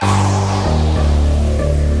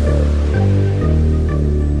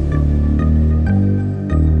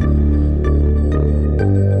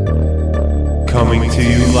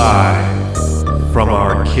live from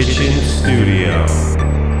our kitchen studio.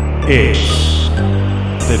 It's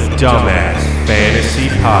the Dumbass Fantasy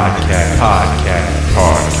Podcast.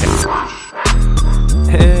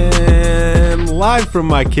 And live from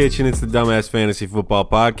my kitchen, it's the Dumbass Fantasy Football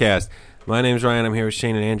Podcast. My name's Ryan. I'm here with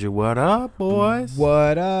Shane and Andrew. What up, boys?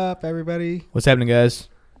 What up, everybody? What's happening, guys?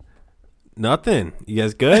 Nothing. You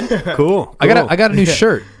guys good? Cool. I got a new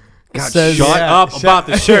shirt. God, says- shut up about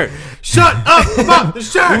the shirt. Shut up about the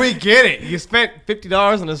shirt. We get it. You spent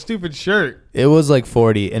 $50 on a stupid shirt. It was like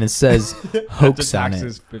 40, and it says hoax on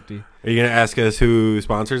Taxes it. 50. Are you going to ask us who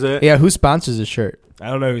sponsors it? Yeah, who sponsors the shirt? I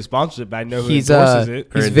don't know who sponsors it, but I know who He's endorses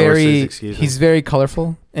it. Or he's very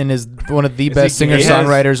colorful and is one of the Is best he gay?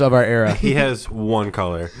 singer-songwriters of our era. He has one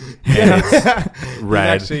color, and it's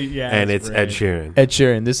red, actually- and it's red. Ed Sheeran. Ed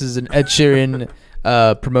Sheeran. This is an Ed Sheeran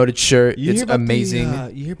promoted shirt. It's amazing.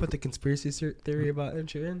 You hear about the conspiracy theory about Ed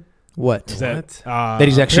Sheeran? What? That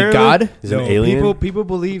he's actually God? He's an alien? People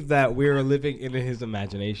believe that we're living in his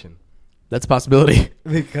imagination That's a possibility.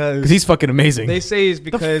 because Because he's fucking amazing. they say it's What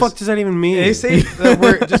because the fuck does that even mean? they say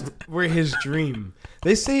that we're his dream.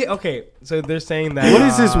 They say so they're saying that What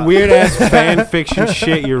is this weird ass fan fiction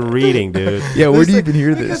shit you're reading, dude? yeah, where do you even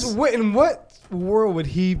hear Because this? in what world would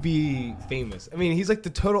he be famous? I mean, he's like the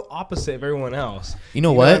total opposite of everyone else. You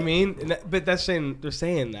know what? I mean? But they're saying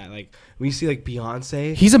that like when you see like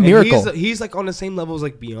Beyonce, He's a and miracle. He's like on the same level as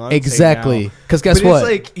like Beyonce. Exactly. now. Because guess But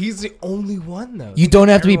what? It's like he's the only one though. You don't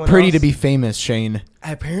have to be Everyone pretty to else- be famous, Shane.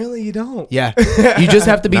 Apparently, you don't. Yeah. You just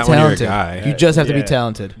have to be Not when you're a talented. guy. You just have to be Yeah.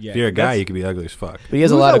 talented. Yeah. If you're a guy, That's- you could be ugly as fuck. But he has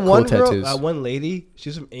a Who's lot that of cool one girl, tattoos. one lady,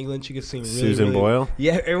 she's from England. She could sing really, Susan really- Boyle?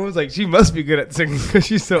 Yeah, everyone's like, she must be good at singing because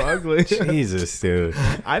she's so ugly. Jesus, dude.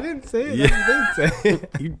 I didn't say it. Yeah. I didn't say it.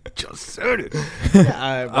 You just said it.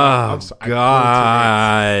 Yeah, Oh,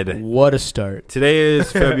 God. What a start. Today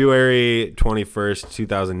is February 21st,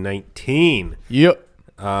 2019. Yep.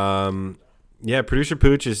 Yeah, producer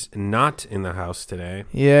Pooch is not in the house today.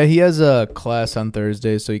 Yeah, he has a class on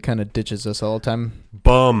Thursday, so he kind of ditches us all the time.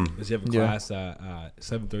 Bum. Does he have a Yeah. class at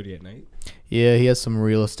 7:30 at night? Yeah, he has some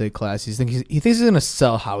real estate class. He thinks he's gonna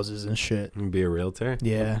sell houses and shit. Be a realtor.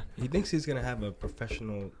 Yeah, He thinks he's gonna have a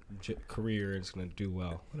professional career and it's gonna do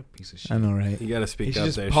well. What a piece of shit! I know, right? You got to He speak should up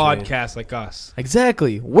just there, podcast like us.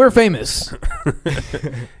 Exactly. We're famous.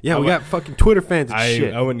 Shane. Yeah, we got fucking Twitter fans and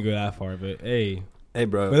shit. I wouldn't go that far, but hey, Hey,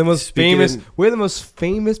 bro. we're the most speaking famous. in- We're the most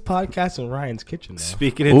famous podcast in Ryan's kitchen. Though.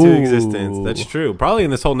 Speaking into Ooh. existence. That's true. Probably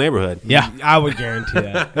in this whole neighborhood. Yeah. I would guarantee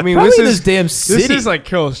that. I mean, Probably this in is this damn city. This is like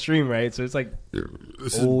Carol Stream, right? So it's like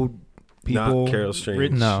This is old people. not Carol Stream.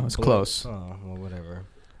 Rich, No, it's close. Oh, well, whatever.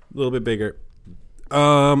 a little bit bigger.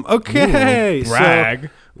 Okay. Ooh, brag. So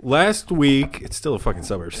last week, it's still a fucking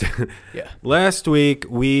suburbs. Yeah. Last week,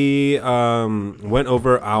 we went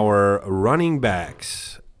over our running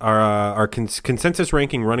backs, our consensus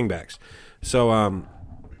ranking running backs. So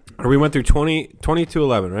we went through 20 to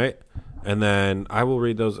 11, right? And then I will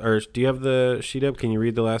read those. Or do you have the sheet up? Can you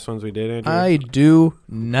read the last ones we did, Andrew? I do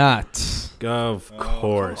not. Of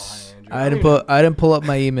course. I didn't pull up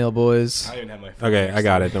my email, boys. I didn't have my phone Okay, next I to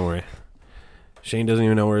got me. it. Don't worry. Shane doesn't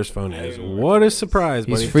even know where his phone is. What a surprise,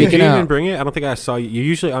 He's buddy. freaking Did you even out. bring it? I don't think I saw you. You're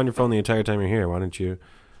usually on your phone the entire time you're here. Why don't you?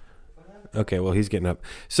 Okay, well, he's getting up.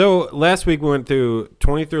 So last week we went through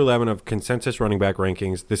 20 through 11 of consensus running back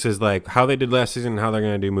rankings. This is like how they did last season and how they're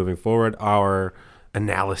going to do moving forward. Our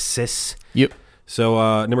analysis. Yep.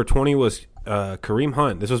 So number 20 was Kareem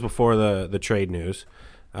Hunt. This was before the trade news.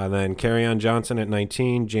 Then Kerryon Johnson at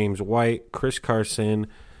 19, James White, Chris Carson,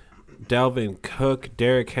 Dalvin Cook,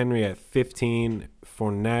 Derrick Henry at 15,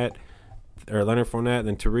 Leonard Fournette,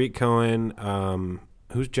 then Tariq Cohen.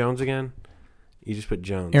 Who's Jones again? You just put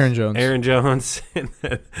Jones. Aaron Jones. Aaron Jones. And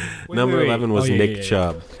then number 11 was Nick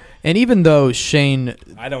Chubb. And even though Shane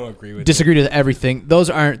I don't agree with disagreed with everything, those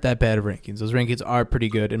aren't that bad of rankings. Those rankings are pretty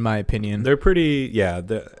good, in my opinion. They're pretty, yeah.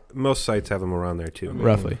 Most sites have them around there, too.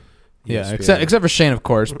 Roughly. Yeah, ESPN. except for Shane, of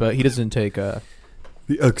course, but he doesn't take The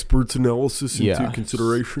experts' analysis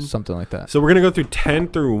something like that. So we're going to go through 10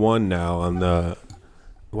 through 1 now on the...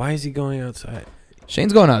 Why is he going outside?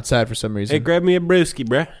 Shane's going outside for some reason. Hey, grab me a brewski,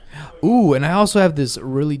 bruh. Ooh, and I also have this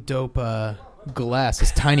really dope glass,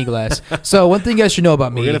 this tiny glass. So one thing you guys should know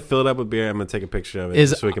about We're me going to fill it up with beer. I'm going to take a picture of it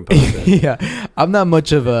is so we can post it. yeah, I'm not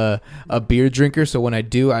much of a beer drinker, so when I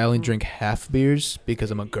do, I only drink half beers because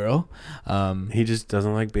I'm a girl. He just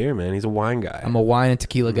doesn't like beer, man. He's a wine guy. I'm a wine and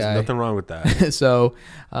tequila There's guy. nothing wrong with that. So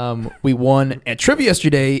we won at trivia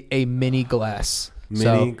yesterday a mini glass.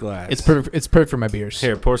 Mini glass. It's perfect. It's perfect for my beers.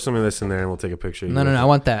 Here, pour some of this in there and we'll take a picture. of No, you no, with no. it. I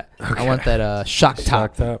want that. Okay. I want that shock top.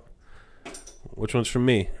 Shock top. Which one's from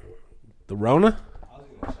me? The Rona?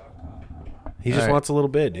 He just All right. wants a little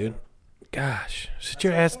bit, dude. Gosh, sit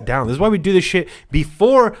your ass down. This is why we do this shit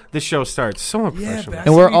before the show starts. So unprofessional. but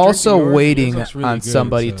And we're see you also drinking yours. waiting Yours looks really on good,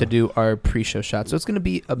 somebody so- to do our pre-show shot. So it's going to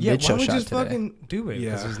be a Yeah, why mid-show don't we shot just today. fucking do it?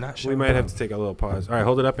 Because he's not we showing might up. have to take a little pause. All right,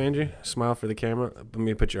 hold it up, Andrew. Smile for the camera. Let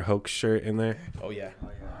me put your Hoax shirt in there. Oh, yeah.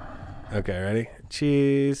 Okay, ready?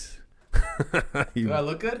 Cheese. You Do I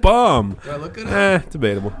look good? bum. Do I look good?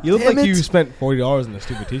 Debatable. You look Damn like you it. spent $40 on a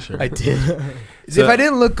stupid T-shirt. I did. So- if I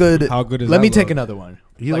didn't look good, How good is let that me take look? another one.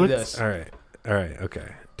 You Like look this. All right. Okay.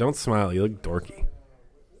 Don't smile. You look dorky.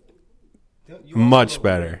 Much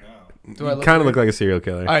better. Do I You look kind of weird? look like a serial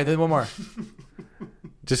killer. All right, then one more.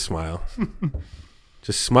 Just smile.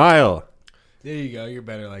 Just smile. There you go. You're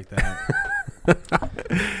better like that.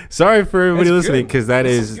 Sorry for everybody That's listening good. because that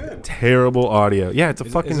This is is good. terrible audio. Yeah, it's a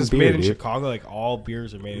Is fucking this beer, made in dude. Chicago? Like all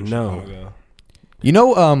beers are made in No. Chicago. You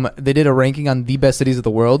know, they did a ranking on the best cities of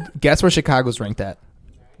the world. Guess where Chicago's ranked at?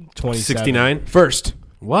 27. 69. First.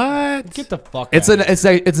 What? Get the fuck. It's out it's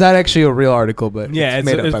not actually a real article, but Yeah, it's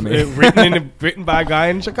made up by me. written by a guy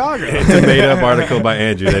in Chicago. It's a made up article by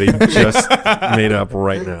Andrew that he just made up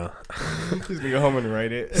right now. He's gonna go home and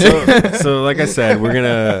write it. So like I said,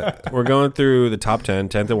 we're going through the top 10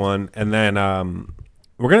 to 1, and then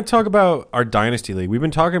we're gonna talk about our Dynasty League. We've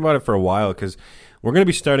been talking about it for a while because we're gonna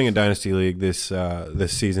be starting a Dynasty League this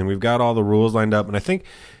season. We've got all the rules lined up, and I think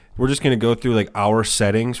we're just gonna go through like our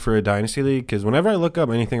settings for a Dynasty League because whenever I look up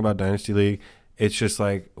anything about Dynasty League, it's just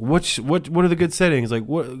like what are the good settings? Like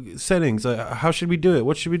what settings? How should we do it?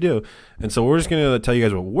 What should we do? And so we're just gonna tell you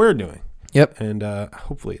guys what we're doing. Yep. And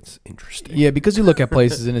hopefully it's interesting. Yeah, because you look at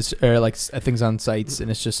places and it's things on sites,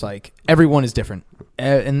 and it's just like everyone is different,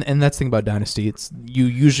 and that's the thing about Dynasty. It's you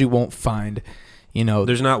usually won't find,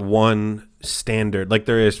 There's not one standard like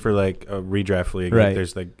there is for like a redraft league. Right. Like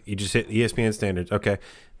there's like you just hit ESPN standards, okay,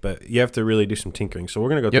 but you have to really do some tinkering. So we're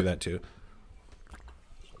gonna go through that too.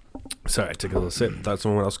 Sorry, I took a little sip. Thought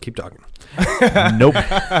someone else would keep talking. Nope.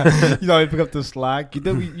 You thought we pick up the slack.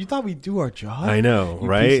 You thought we do our job. I know, You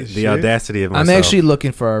right? piece of The shit. audacity of myself. I'm actually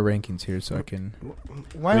looking for our rankings here, so I can.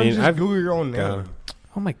 Why I don't mean, you just I've Google your own got- name?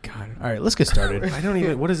 Oh my god! All right, let's get started. I don't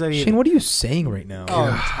even. What is that Shane, even? what are you saying right now? Oh,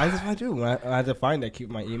 that's what I do. When I had to find it, I keep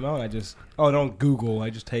my email, and I just don't Google. I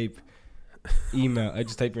just type email. I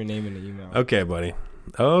just type your name in the email. Okay, buddy.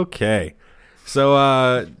 Okay. So,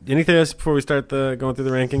 anything else before we start going through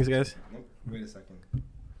the rankings, guys? Wait a second.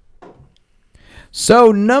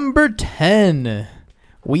 So number 10,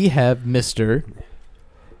 we have Mr.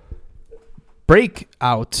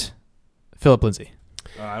 Breakout Philip Lindsay.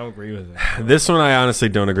 I don't agree with it. This one I honestly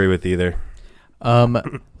don't agree with either.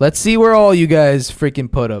 Let's see where all you guys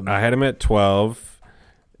freaking put him. I had him at 12.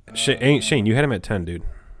 Shane, you had him at 10, dude.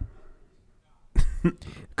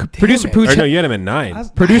 Producer it. Pooch, Or no, you had him at 9.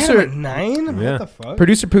 Producer- I had him at 9. Yeah. What the fuck?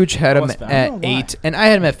 Producer Pooch had him I don't know at why. 8, and I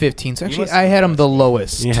had him at 15. So You actually, must- I had him the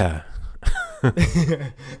lowest. Yeah.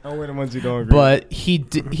 Oh, we're the ones who don't agree. But he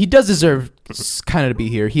does deserve kind of to be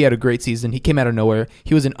here. He had a great season. He came out of nowhere.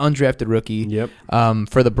 He was an undrafted rookie Yep.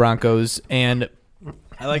 for the Broncos. And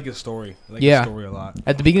I like his story. I like Yeah. his story a lot.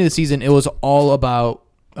 at the beginning of the season, it was all about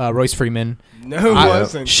Royce Freeman. No, it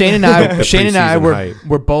wasn't. Shane and I The preseason hype.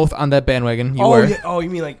 were both on that bandwagon. You Oh, were. yeah. Oh, you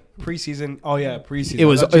mean like preseason? Oh, yeah, preseason. It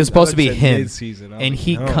was- I thought it was supposed to be you said him. Mid-season. I was And like,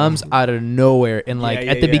 he no. comes out of nowhere, and like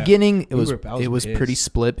Yeah, at the yeah. beginning, it We was were- I was pretty pissed.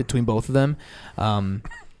 split between both of them.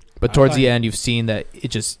 But towards thought the he- end, you've seen that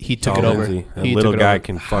he took Oh, it over. Lindsay, a He little took it guy over.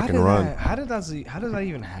 can How fucking did run. How did that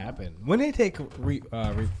even happen? When they take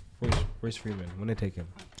Royce Freeman? When they take him?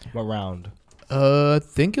 What round? I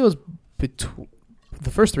think it was between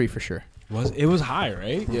the first 3 for sure. It was high,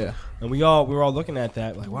 right? Yeah, And we were all looking at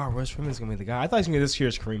that like, wow, Royce Freeman's gonna be the guy. I thought he was gonna be this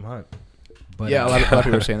year's Kareem Hunt. But yeah. A lot of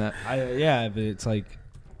people were saying that. but it's like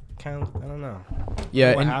kind of I don't know.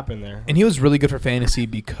 Yeah, what and, happened there? and he was really good for fantasy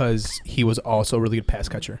because he was also a really good pass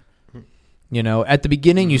catcher. At the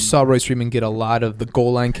beginning, you saw Royce Freeman get a lot of the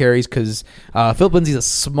goal line carries because Philip Lindsay's a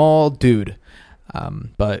small dude,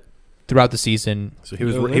 but throughout the season, So he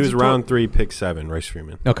was Yo, he was Lindsay round 3, pick 7, Royce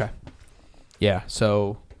Freeman. okay, yeah.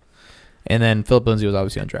 So, and then Philip Lindsay was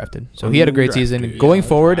obviously undrafted, so he had a great season. Undrafted. Going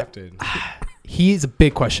forward, Undrafted. he's a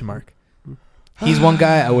big question mark. He's one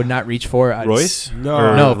guy I would not reach for. Royce? No.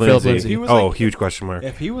 Or No, Philip Lindsay. He was Oh, like- huge question mark.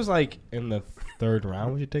 If he was like in the 3rd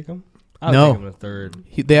round, would you take him? I No. would take him in the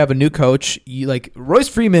 3rd. They have a new coach. Royce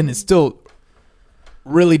Freeman is still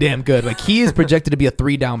really damn good. Like he is projected to be a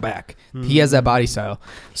 3-down back. He has that body style.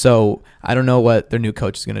 So I don't know what their new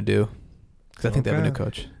coach is gonna do because I think they have a new Okay.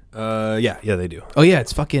 coach. Yeah, they do. Oh yeah,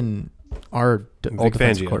 it's fucking our old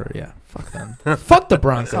defensive Fangio. quarter. Yeah, fuck them. Fuck the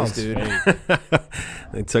Broncos, Sounds dude. fake.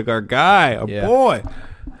 They took our guy, Yeah. boy.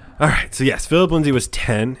 All right, so yes, Philip Lindsay was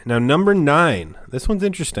 10. Now, number 9. This one's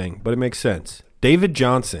interesting, but it makes sense. David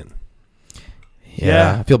Johnson.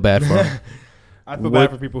 Yeah, I feel bad for him. I feel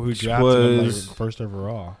bad for people who drafted him was- like first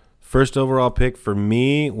overall. First overall pick for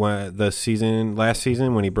me last season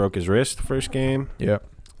when he broke his wrist the first game. Yep.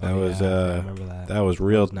 That Oh, was yeah, I remember that. that was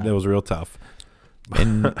real. That was That was real tough.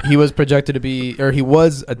 And he was projected to be, or he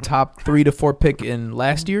was a top 3 to 4 pick in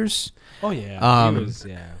last year's. Oh yeah, Um, he was,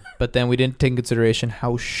 yeah. But then we didn't take in consideration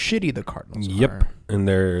how shitty the Cardinals Yep, are. and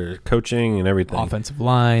their coaching and everything. Offensive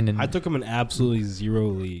line and I took him in absolutely 0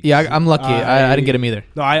 leagues. yeah, I'm lucky. I didn't get him either.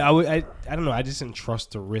 No, I don't know. I just didn't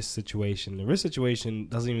trust the wrist situation. The wrist situation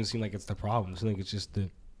doesn't even seem like it's the problem. It seems like it's just the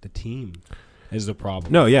team is the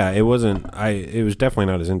problem. No, yeah, it wasn't. It was definitely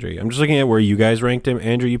not his injury. I'm just looking at where you guys ranked him.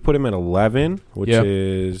 Andrew, you put him at 11, which Yep.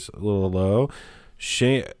 is a little low.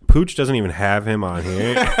 Pooch doesn't even have him on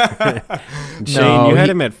here. Shane, No, you had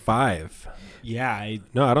he- him at 5. Yeah,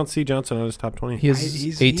 No, I don't see Johnson on his top 20. He has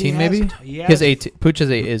he's- 18 he has- maybe? he He has- has 18. Pooch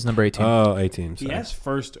is number 18. Oh, 18. he Sorry. has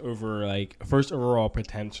first overall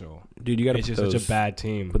potential. Dude, you got to It's put just those, such a bad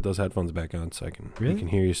team. put those headphones back on so you Really? can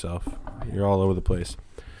hear yourself. You're all over the place.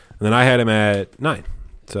 And then I had him at 9.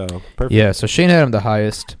 So, perfect. Yeah, so Shane had him the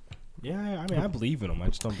highest. Yeah, I mean, I believe in him. I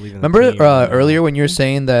just don't believe in. the Remember team. earlier when you were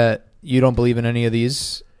saying that you don't believe in any of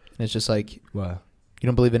these? It's just like What? you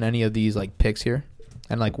don't believe in any of these like picks here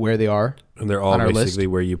and like where they are, And they're all on our basically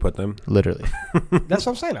where you put them. literally. That's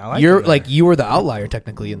what I'm saying. I like. You're him like there. you were the outlier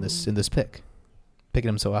technically in this pick, picking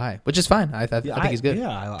him so high, which is fine. I think he's good. Yeah,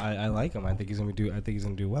 I like him. I think he's gonna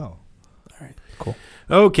do well. Cool.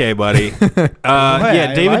 Okay, buddy. Yeah,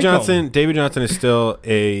 I David like Johnson. him. David Johnson is still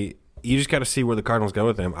a. You just got to see where the Cardinals go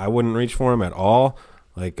with him. I wouldn't reach for him at all.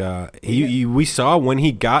 Like we saw when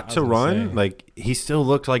he got to gonna run, say. like he still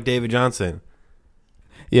looked like David Johnson.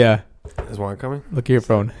 Yeah, Is Juan coming? look at your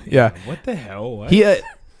phone. Yeah, What the hell? What? he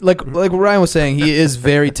like Ryan was saying, he is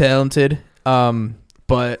very talented.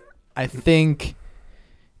 But I think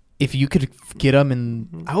if you could get him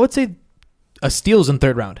in, I would say a steal's in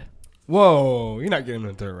 3rd round. Whoa, you're not getting him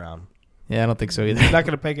in the 3rd round. Yeah, I don't think so either. He's not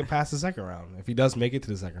gonna make it past the 2nd round. If he does make it to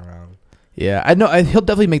the 2nd round. Yeah, I know he'll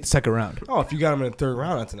definitely make the 2nd round. Oh, if you got him in the 3rd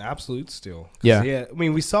round, that's an absolute steal. 'Cause, Yeah. I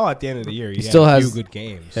mean, we saw at the end of the year he still had a has- few good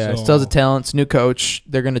games. Yeah, so. still has a talent. It's a new coach.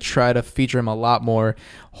 They're going to try to feature him a lot more.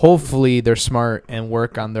 Hopefully, they're smart and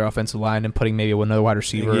work on their offensive line and putting maybe another wide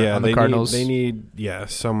receiver on the Cardinals. They need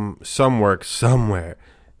some work somewhere.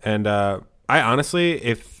 And I honestly,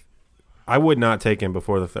 if I would not take him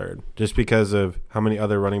before the 3rd, just because of how many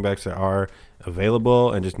other running backs there are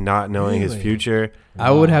available, and just not knowing his Really? future.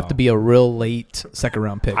 I would have Wow. to be a real late 2nd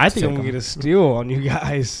round pick. I to think I'm take gonna him. get a steal on you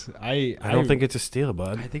guys. I I don't think it's a steal,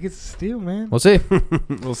 bud. I think it's a steal, man. We'll see.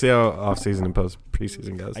 We'll see how offseason and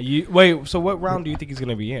preseason goes. Wait, so what round do you think he's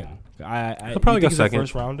gonna be in? He'll probably you think go he's a second.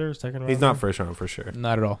 First rounder, 2nd rounder. He's not first round for sure.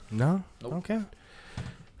 Not at all. No. Okay.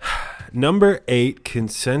 Number 8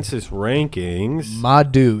 consensus rankings. My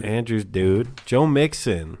dude. Andrew's dude, Joe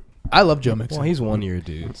Mixon. I love Joe Mixon. Well, he's one of your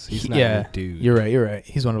dudes. He's not yeah, your dude. You're right.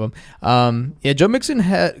 He's one of them. Yeah, Joe Mixon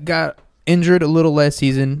got injured a little last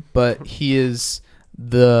season, but he is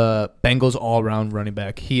the Bengals all-around running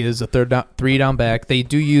back. He is a 3 down back. They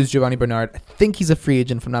do use Giovanni Bernard. I think he's a free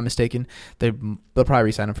agent, if I'm not mistaken. They'll probably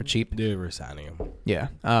re-sign him for cheap. They're resigning him. Yeah.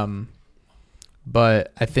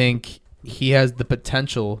 But I think he has the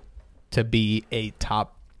potential to be a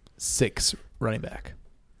top 6 running back.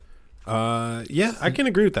 Yeah, I can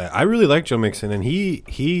agree with that. I really like Joe Mixon, and he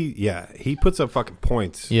puts up fucking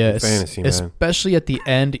points. Yeah, in fantasy, man. especially at the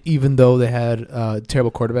end, even though they had a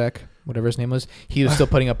terrible quarterback, whatever his name was, he was still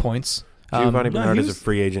putting up points. Giovanni no, Bernard he is a was-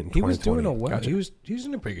 free agent. In He was doing 2020. a well. Gotcha. He was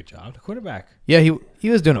doing a pretty good job. The quarterback. Yeah, he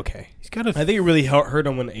was doing okay. He's got a. I think it really hurt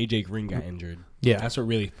him when AJ Green got injured. Yeah. That's what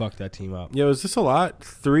really fucked that team up. Yo, is this a lot?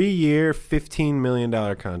 3-year, $15 million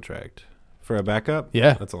contract for a backup.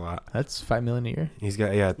 Yeah. That's a lot. That's $5 million a year. He's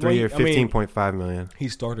got 3-year, I mean- $15.5 million. He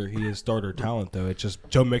is starter talent though. It's just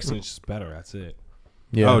Joe Mixon is just better. That's it.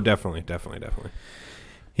 Yeah. Oh, definitely.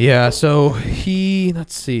 Yeah. So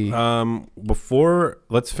let's see.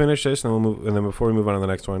 Let's finish this, and then before we move on to the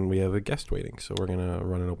next one, we have a guest waiting, so we're gonna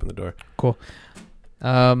run and open the door. Cool.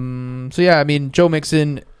 So yeah, I mean, Joe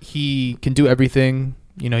Mixon, he can do everything.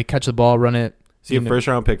 You know, he catch the ball, run it. See, a first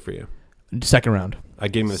round pick for you. 2nd round. I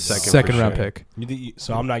gave him a second. Second for round sure. pick.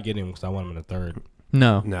 So I'm not getting him because I want him in the 3rd.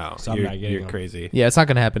 No. No, So I'm you're, not getting you're him. crazy. Yeah, it's not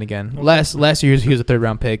going to happen again. Last year he was a 3rd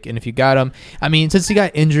round pick, and if you got him, I mean, since he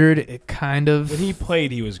got injured, it kind of When he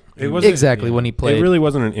played, he was. It wasn't- exactly yeah. when he played. It really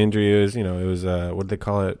wasn't an injury. It was, what did they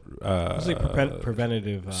call it? It was like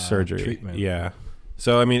preventative surgery. treatment. Yeah.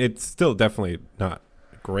 So I mean, it's still definitely not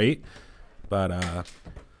great, but What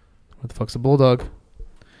the fuck's a bulldog?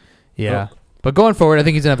 Yeah. But going forward, I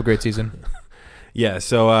think he's going to have a great season. Yeah,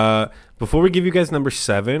 so before we give you guys number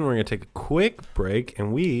 7, we're going to take a quick break,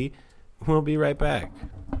 and we will be right back.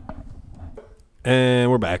 And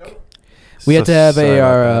we're back. We had to have sorry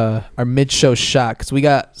about our mid-show shot because we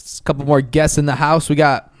got a couple more guests in the house. We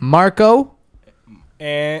got Marco.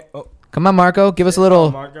 And Come on, Marco. Give us a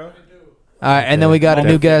little. Marco. All right, and then we got a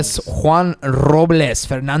new Definitely. guest, Juan Robles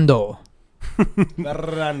Fernando.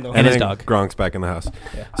 Fernando. And his then dog. Gronk's back in the house.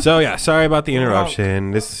 Yeah. So, yeah, sorry about the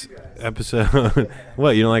interruption. This episode...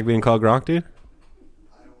 What, you don't like being called Gronk, dude?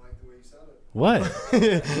 What?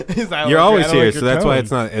 He's like, You're "I always don't here, like so your that's why tone."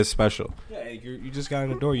 it's not as special. Yeah, you just got in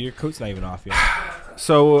the door. Your coat's not even off yet.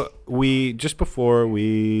 So we just before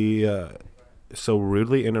we so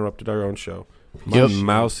rudely interrupted our own show. My Yep.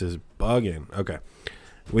 mouse is bugging. Okay,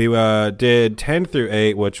 we did 10 through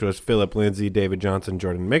 8, which was Philip Lindsay, David Johnson,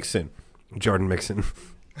 Joe Mixon.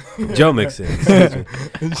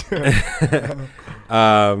 Excuse me.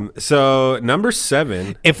 So number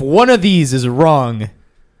 7. If one of these is wrong,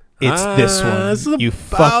 it's this This is one. You about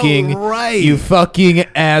fucking, right. you fucking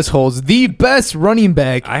assholes. The best running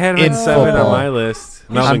back I had him in at 7 football. on my list.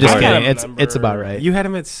 I'm Melvin just Gordon. kidding. It's about right. You had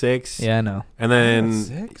him at 6. Yeah, I know. And then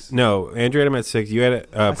 6? no, Andrew had him at 6. You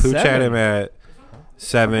had Pooch had 7. him at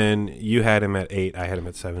 7. You had him at 8. I had him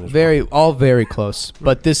at 7 as All very close.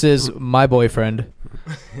 But this is my boyfriend,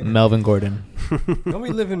 Melvin Gordon. Don't we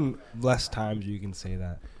live in less times you can say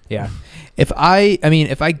that? Yeah. If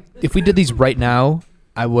we did these right now,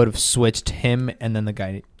 I would have switched him and then the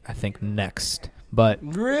guy I think next. But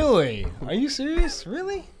Really? Are you serious?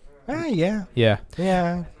 Really? Yeah. yeah.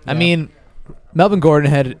 Yeah. I mean, Melvin Gordon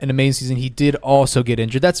had an amazing season. He did also get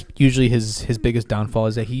injured. That's usually his biggest downfall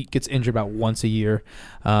is that he gets injured about once a year.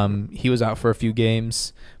 He was out for a few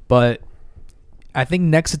games, but I think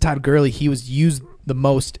next to Todd Gurley, he was used the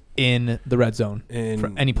most in the red zone and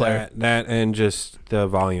for any player. That and just the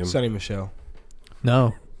volume. Sonny Michelle.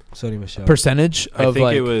 No Sonny Michelle. percentage I of think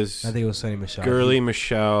like it was I think it was Sonny Michelle. Gurley,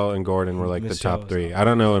 Michelle, and Gordon were like the Michelle top was 3. top. I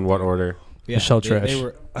don't know in what order. Yeah, Michelle they Trash.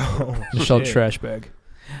 were, Michelle shit. trash bag.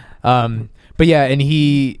 But yeah, and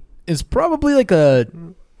he is probably like a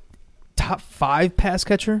top 5 pass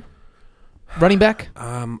catcher, running back.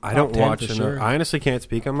 I Top don't 10 watch for enough. sure. I honestly can't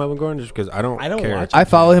speak on Melvin Gordon just because I don't care. watch I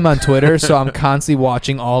follow him on Twitter, so I'm constantly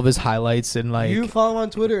watching all of his highlights and like. You follow him on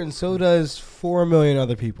Twitter, and so does 4 million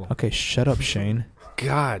other people. Okay, shut up, Shane.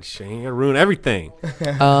 God, Shane, you gotta ruin everything.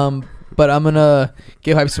 But I'm gonna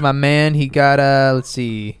give hype to my man. He got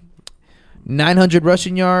 900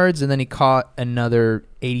 rushing yards, and then he caught another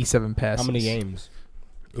 87 passes. How many games?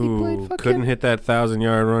 He played Ooh, fucking- couldn't hit that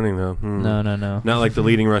 1,000-yard running though. No. Not like the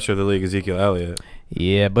leading rusher of the league, Ezekiel Elliott.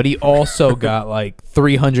 Yeah, but he also got like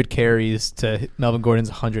 300 carries to Melvin Gordon's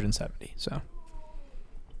 170. So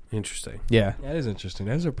Interesting. yeah, That is interesting.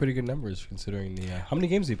 Those are pretty good numbers considering the. How many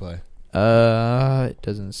games did he play? it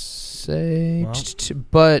doesn't say, Well.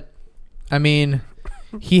 but I mean,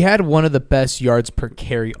 he had one of the best yards per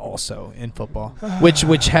carry also in football, which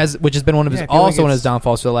has been one of his Yeah, I feel like also one of his it's-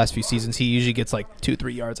 downfalls for the last few seasons. He usually gets like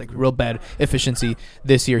 2-3 yards, like real bad efficiency.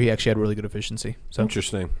 This year he actually had really good efficiency. So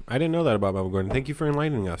Interesting. I didn't know that about Melvin Gordon. Thank you for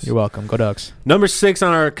enlightening us. you're welcome. Go Ducks. Number 6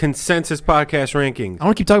 on our consensus podcast rankings. I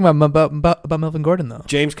want to keep talking about Melvin Gordon though.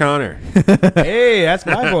 James Conner. Hey, that's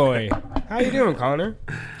my boy. How you doing, Connor?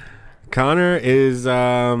 Connor is The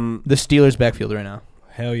Steelers backfield right now.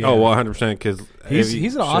 Hell yeah. Oh, well, 100% because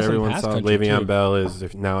He's an awesome everyone pass saw catcher, Le'Veon too. Bell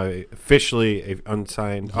is now officially a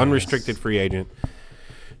unsigned, unrestricted free agent.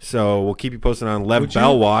 So we'll keep you posted on Lev Would you-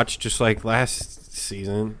 Bell watch, just like last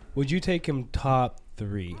season. Would you take him top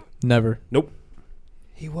 3? Never. Nope.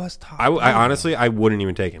 He was top. I 3. honestly, I wouldn't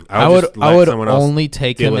even take him. I would would just let someone else only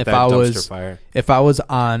take deal him with if that I dumpster was fire.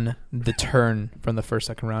 on the turn from the first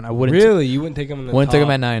second round. I wouldn't Really? You wouldn't take him in the wouldn't top, take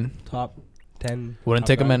him at 9. top 10? Wouldn't top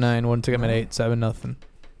take him at guys? 9. Wouldn't take him at 8, 7, nothing.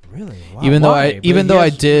 Really? Wow. Even though Why? I- even But though I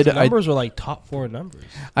his did- I- numbers were like top 4 numbers.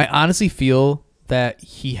 I honestly feel that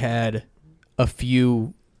he had a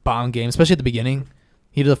few bomb games, especially at the beginning.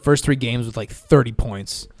 He did the first 3 games with like 30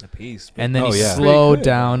 points, A piece. and then Oh, he yeah. slowed Pretty good.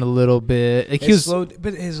 down a little bit. Like, he was,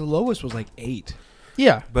 but his lowest was like 8.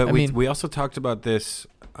 yeah. But I mean, we also talked about this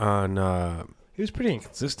on He was pretty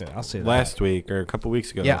inconsistent. I'll say that. last week or a couple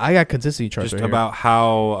weeks ago. yeah, I got consistency charts just right about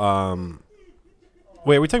how.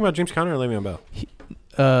 Wait, are we talking about James Conner or Le'Veon Bell?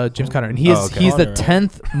 here. James Conner, and he's okay. he's the Conner, right?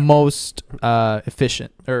 10th most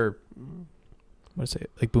efficient or what is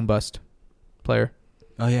it like boom bust player.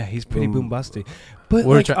 Oh yeah, he's pretty Boom. boom busty. But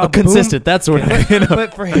We're like try- a consistent. That's what I mean.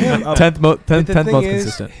 But for him, 10th but the 10th thing most is,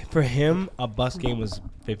 consistent. For him, a bust game was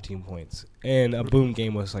 15 points, and a boom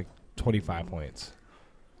game was like 25 points.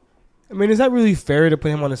 I mean, is that really fair to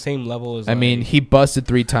put him on the same level as? I mean, he busted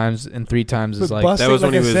 3 times, and 3 times is like busting, that was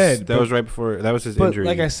when like he was. said, that was right before. That was his but injury.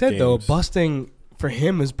 like I said, though, games. busting for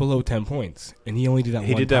him is below 10 points, and he only did that.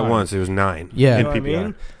 He did that once. It was 9. Yeah. You in know what I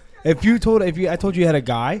PPR. mean? I told you had a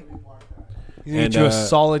guy, he's gonna And, get you a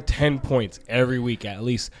solid 10 points every week, at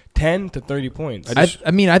least 10 to 30 points.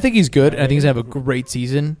 I mean, I think he's good, and I think he's gonna have a great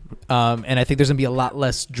season. And I think there's gonna be a lot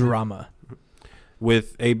less drama.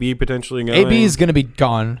 With AB potentially going. AB is gonna be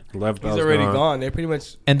gone, Left He's Bell's already gone. gone. They're pretty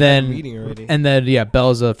much and had a then meeting already.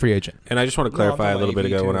 Bell's a free agent. And I just want to No, I'm clarify a talking little about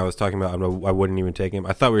bit AB ago when too. I was talking about I wouldn't even take him.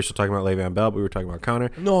 I thought we were still talking about Le'Veon Bell, but we were talking about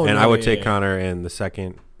Connor. No, and no, I would yeah, take yeah. Connor in the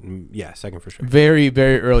second. Second for sure. Very,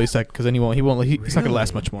 very early second, because then he's not gonna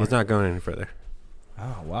last much more. He's not going any further.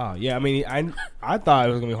 Oh wow, yeah. I mean, I thought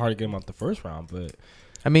it was gonna be hard to get him off the first round, but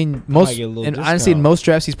I mean, might get a little honestly, in discount. most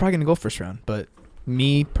drafts, he's probably gonna go first round. But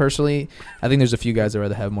me personally, I think there's a few guys that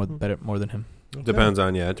rather have more than him. Depends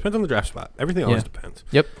on it depends on the draft spot. Everything always Yeah. depends.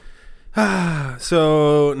 Yep.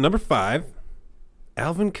 So number 5,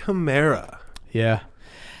 Alvin Kamara. Yeah.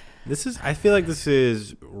 I feel like this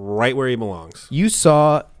is right where he belongs. You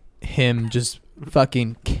saw him just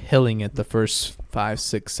fucking killing it the first 5,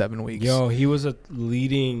 6, 7 weeks. Yo, he was a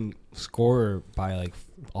leading scorer by like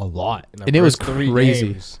a lot, in the And it was first 3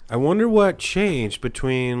 crazy. games. I wonder what changed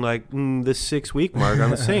between the 6-week mark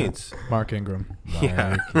on the Saints. Mark Ingram.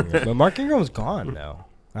 Yeah. But Mark Ingram's gone now.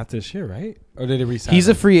 Not this year, right? Or did he resign? He's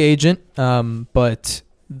a him? free agent, but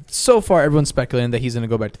so far everyone's speculating that he's going to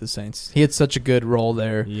go back to the Saints. He had such a good role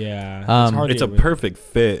there. Yeah, hard It's a get rid of. perfect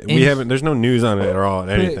fit. And- There's no news on it at all.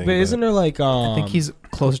 Anything. But isn't there like I think he's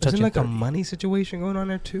close to isn't touching like a 30. money situation going on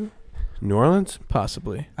there too? New Orleans?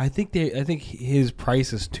 Possibly. I think his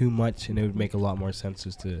price is too much, and it would make a lot more sense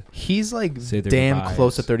just to. He's like Say their damn goodbyes.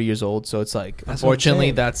 close to 30 years old, so it's like That's what I'm unfortunately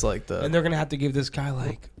saying. that's like the And they're gonna have to give this guy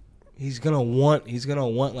like, he's gonna want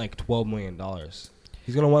like $12 million.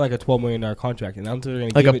 He's gonna want like a $12 million contract, and I'm they're gonna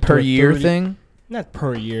like give a it to per year 30 thing. Not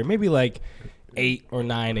per year, maybe like 8 or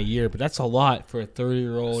 9 a year, but that's a lot for a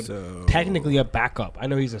 30-year-old. So Technically a backup. I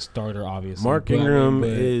know he's a starter, obviously. Mark but I mean, Ingram but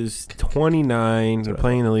is 29. Been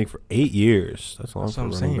playing in the league for 8 years. That's long that's for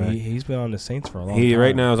what a I'm running saying. back. He's been on the Saints for a long He time.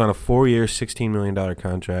 right now is on a 4-year, $16 million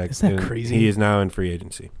contract. Isn't that and crazy? He is now in free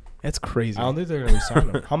agency. That's crazy. I don't think they're gonna resign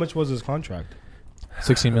him. How much was his contract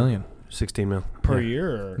 16 million. 16 mil per Yeah.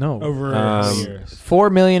 year? Or No. over years. 4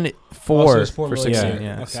 million Oh, so for it's 4 for million. 16. Yeah.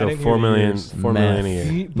 Yeah. Okay, I So didn't hear 4 the million, years. 4 million a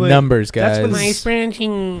year. But Numbers, that's guys. when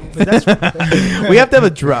branching. But that's We have to have a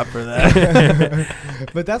drop for that.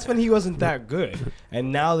 but that's when he wasn't that good,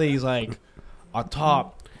 and now that he's like a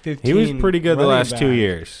top 15. He was pretty good the running last 2 back.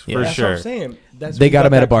 years, Yeah. for That's sure. what I'm saying. That's They when he got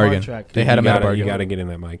him at that a bargain. contract. They had him at a You bargain. got to get in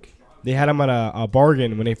that mic. They had him at a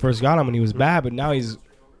bargain when they first got him, and he was bad. But now he's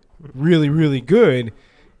really, really good.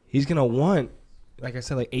 He's gonna want, like I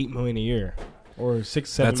said, like $8 million a year, or 6,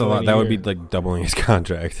 7. That's a lot. million That would be year. like doubling his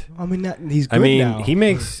contract. I mean, he's good I mean, now. he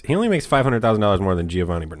only makes $500,000 more than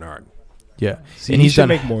Giovanni Bernard. Yeah. See, and he he's should done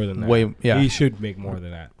make more than that. way- yeah. he should make more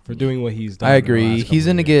than that for doing what he's done. I in the agree. last He's couple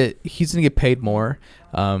gonna of years. get paid more.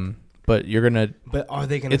 But you're gonna. But are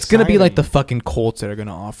they gonna? It's gonna be sign like him? the fucking Colts that are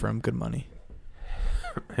gonna offer him good money.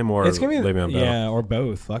 Him or It's gonna be Le'Veon Bell. yeah, or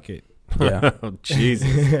both. Fuck it. Yeah. Oh,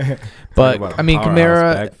 Jesus. But Talk about I mean, a powerhouse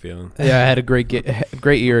Kamara. backfield. Yeah, had a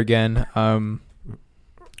great year again.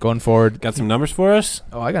 Going forward. Got some numbers for us?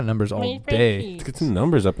 Oh, I got numbers all day. Let's get some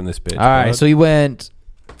numbers up in this bitch. All right, bud. so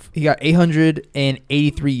he got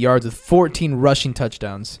 883 yards with 14 rushing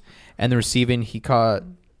touchdowns, and the receiving he caught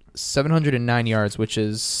 709 yards, which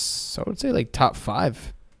is I would say like top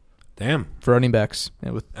 5 Damn. for running backs.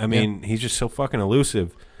 Yeah, I mean, he's just so fucking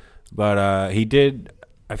elusive. But he did.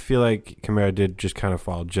 I feel like Kamara did just kind of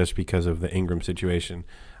fall just because of the Ingram situation.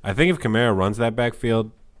 I think if Kamara runs that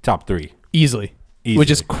backfield, top 3. easily, which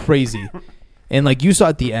is crazy. And like you saw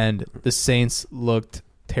at the end, the Saints looked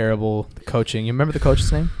terrible. The coaching. You remember the coach's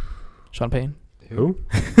name? Sean Payne. Who?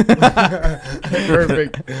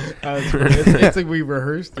 Perfect. It's like we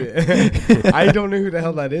rehearsed it. I don't know who the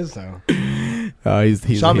hell that is though.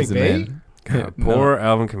 He's Sean the McVay? man. God, No. poor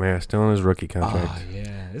Alvin Kamara still in his rookie Oh contract.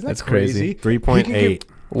 yeah, isn't that That's crazy? crazy. 3.8.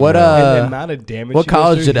 What And the uh? amount of damage. What he goes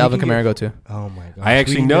college through, did he Alvin can Kamara get- go to? Oh my god! I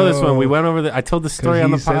actually know this one. We went over I told the story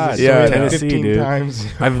on the pod. Yeah, Tennessee, 15 dude. times.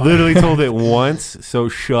 I've literally told it once, so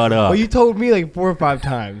shut up. Well, you told me like 4 or 5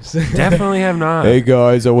 times. Definitely have not. Hey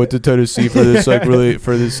guys, I went to Tennessee for this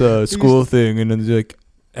school thing, and then like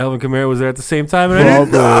Alvin Kamara was there at the same time, and I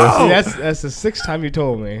didn't Probably. know. See, that's the 6th time you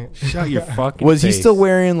told me. Shut your fucking was he face. still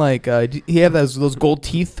wearing like did he have those gold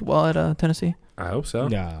teeth while at Tennessee? I hope so.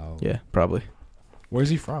 No. Yeah, probably. Where's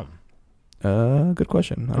he from? Good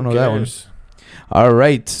question. I don't Who know that one. cares? All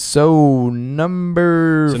right. So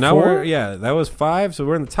number So now four? that was 5. So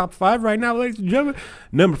we're in the top 5 right now, ladies and gentlemen.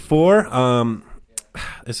 Number 4,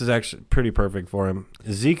 this is actually pretty perfect for him.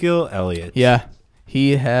 Ezekiel Elliott. Yeah.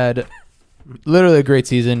 He had literally a great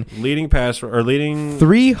season. Leading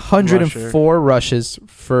 304 rushes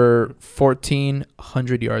for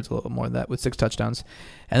 1,400 yards, a little more than that, with 6 touchdowns.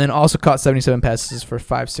 And then also caught 77 passes for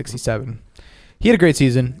 567. He had a great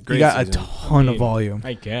season. He got a ton of volume.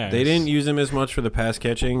 I guess. They didn't use him as much for the pass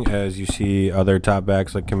catching as you see other top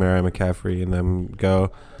backs like Kamara, McCaffrey, and them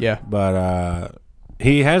go. Yeah. But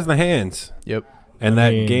he has the hands. Yep. And I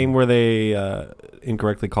that mean- game where they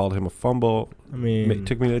incorrectly called him a fumble I mean,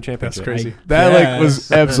 took me to the championship. crazy. That was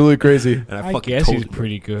guess. absolutely crazy. And I fucking guess told he's you.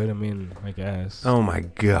 pretty good. I mean, I guess. Oh my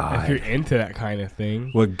If you're god! into that kind of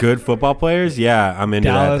thing. What good football players? Yeah, I'm into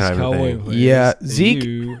Dallas that kind of Cowboy thing. players. Yeah,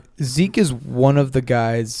 You- Zeke is one of the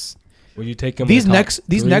guys. Would you take him? These in the top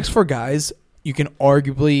next 3? 4 guys, you can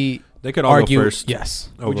arguably They could all argue. go first.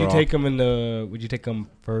 Yes, Would you overall. take him in the? Would you take him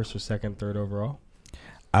first or second, third overall?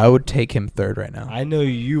 I would take him third right now. I know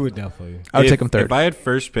you would definitely. I would If- take him third. If I had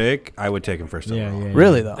first pick, I would take him first Yeah, overall. yeah.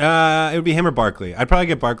 Really though? It would be him or Barkley. I'd probably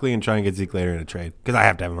get Barkley and try and get Zeke later in a trade because I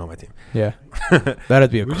have to have him on my team. Yeah,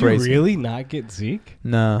 that'd be a Would crazy. you really not get Zeke?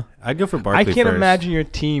 No, I'd go for Barkley. I can't first. imagine your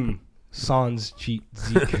team sans Zeke.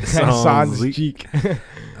 Sans sans Zeke. Zeke.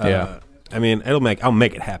 Yeah. I mean, I'll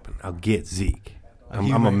make it happen. I'll get Zeke. I'm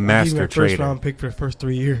He's a my master first trader. round pick for the first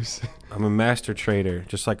 3 years. I'm a master trader,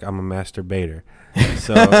 just like I'm a master baiter.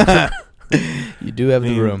 So you do have I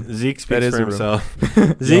mean, the room. Zeke That speaks is for the room. himself.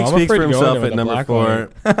 Yo, Zeke I'm speaks afraid for to go himself there at with a number black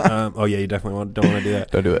 4. Oh yeah, you definitely don't want to do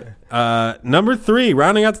that. Don't do it. Number 3,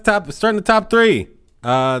 rounding out the top, starting the top 3.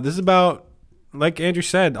 This is about, like Andrew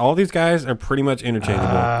said, all these guys are pretty much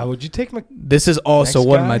interchangeable. Would you take This is also Next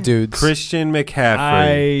one of my guy? dudes. Christian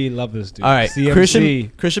McCaffrey. I love this dude. All right,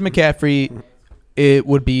 CMC. Christian McCaffrey. It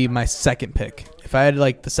would be my second pick. If I had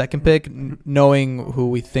like the second pick, knowing who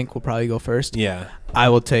we think will probably go first, Yeah, I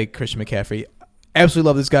will take Christian McCaffrey. Absolutely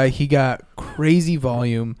love this guy. He got crazy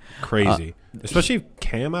volume. crazy. Especially if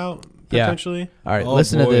Cam out Yeah. potentially. All right, Oh,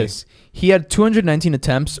 listen boy. to this. He had 219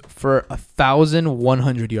 attempts for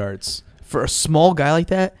 1,100 yards. For a small guy like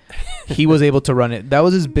that, he was able to run it. That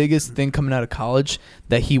was his biggest thing coming out of college,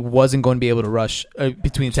 that he wasn't going to be able to rush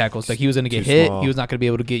between tackles. Like he was going to get Too hit. small. He was not going to be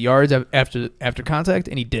able to get yards after contact,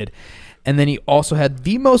 and he did. And then he also had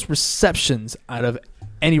the most receptions out of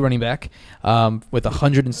any running back, with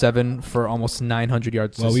 107 for almost 900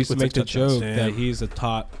 yards. Well, we used to with make 6 the touchdowns. joke Damn. that he's a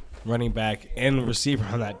top running back and receiver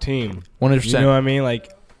on that team. 100%. You know what I mean?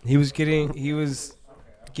 Like he was getting The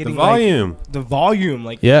like, volume. the volume.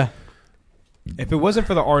 Like Yeah. if it wasn't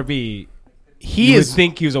for the RB, He you is. would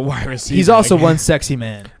think he was a wide receiver. He's also Like, one sexy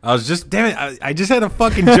man. I was just, damn it, I just had a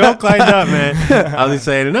fucking joke lined up, man. I was just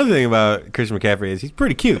saying another thing about Christian McCaffrey is he's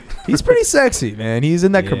pretty cute. He's pretty sexy, man. He's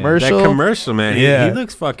in that Yeah. commercial. That commercial, man. Yeah. He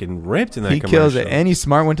looks fucking ripped in that He commercial. kills it. And he's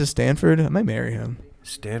smart. Went to Stanford. I might marry him.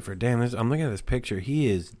 Stanford, damn, I'm looking at this picture. He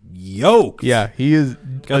is yoked. Yeah, he is.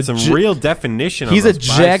 Got some real definition on He's a those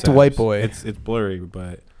jacked biceps. white boy. It's blurry,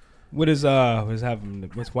 but what's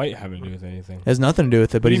White having to do with anything? Has nothing to do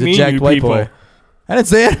with it, but What do he's you a mean, jacked you white people? boy. I didn't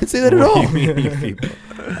say that at all. What do you mean, you people?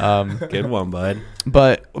 Good one, bud.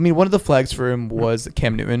 But I mean, one of the flags for him was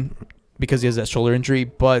Cam Newton because he has that shoulder injury.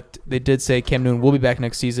 But they did say Cam Newton will be back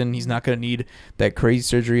next season. He's not going to need that crazy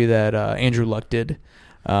surgery that Andrew Luck did.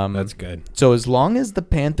 That's good. So as long as the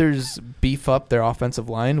Panthers beef up their offensive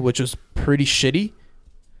line, which was pretty shitty,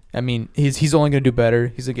 I mean, he's only going to do better.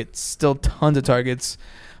 He's going to get still tons of targets.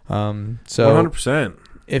 So 100%.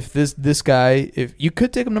 if this guy, if you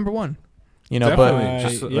could take him number 1, you know, Definitely. but-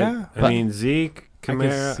 Just like- yeah. I mean, Zeke, I could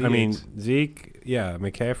Kamara. see I mean, it. Zeke, yeah,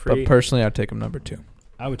 McCaffrey. but personally, I'd take him number 2.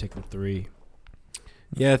 I would take him 3.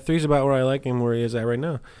 Yeah, 3's about where I like him, where he is at right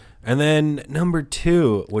now. And then number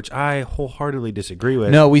 2, which I wholeheartedly disagree with.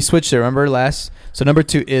 No, we switched it. Remember last? So number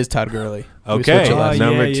 2 is Todd Gurley. We Okay, switched it last. yeah,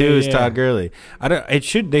 number 2 is yeah. Todd Gurley.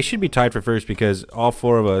 They should be tied for first because all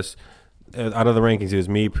 4 of us, out of the rankings, it was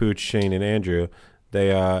me, Pooch, Shane, and Andrew.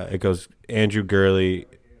 It goes Andrew Gurley,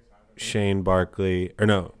 Shane Barkley, or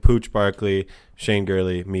no, Pooch Barkley, Shane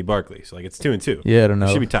Gurley, me Barkley. So like it's 2 and 2. Yeah, I don't It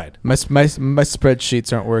know. should be tied. My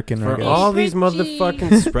spreadsheets aren't working. I For guess. all these motherfucking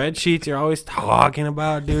spreadsheets you're always talking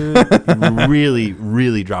about, dude, you really,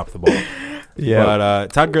 really dropped the ball. Yeah, But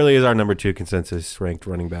Todd Gurley is our number 2 consensus ranked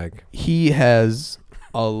running back. he has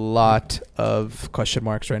a lot of question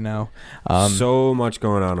marks right now. So much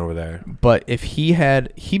going on over there. But if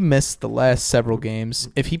he missed the last several games.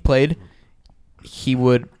 If he played, he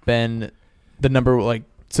would been the number like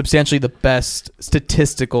substantially the best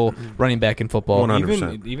statistical running back in football.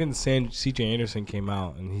 100%. Even C.J. Anderson came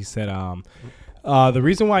out and he said the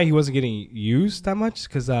reason why he wasn't getting used that much is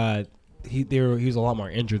because he was a lot more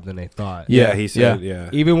injured than they thought. Yeah, he said,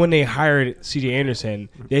 Even when they hired C.J. Anderson,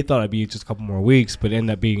 they thought it'd be just a couple more weeks, but it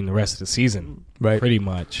ended up being the rest of the season. Right. Pretty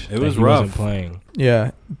much. It was he rough. wasn't playing.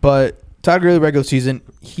 Yeah, but Todd Gurley regular season,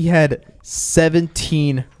 he had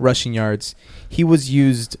 17 rushing yards. He was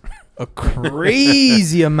used a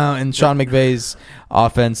crazy amount in Sean McVay's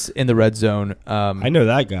offense in the red zone. I know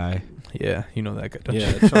that guy. Yeah, you know that guy, don't Yeah,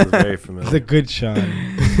 you? that sounds very familiar. The good Sean.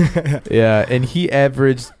 Yeah, and he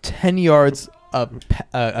averaged 10 yards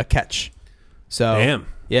a catch. So Damn,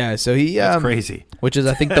 yeah, so he that's crazy. which is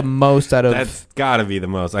I think the most out of That's got to be the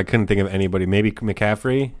most. I couldn't think of anybody. Maybe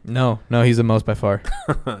McCaffrey. no, he's the most by far.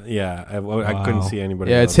 Yeah, I couldn't see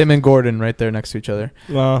anybody. Yeah, else. it's him and Gordon right there next to each other.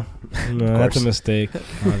 Well, no, that's a course. mistake,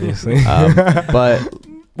 obviously. But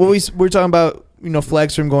what we're talking about,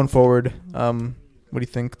 flags for him going forward. What do you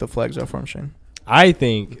think the flags are for him, Shane? I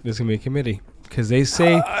think there's going to be a committee because they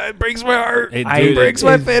say It breaks my heart. It It breaks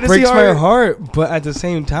my fantasy breaks heart. my heart. But at the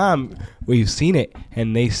same time, we've seen it,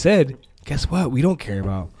 and they said, guess what? We don't care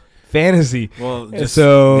about fantasy. Well, And just,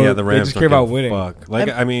 so yeah, the Rams they just don't care give about a winning. Fuck. Like,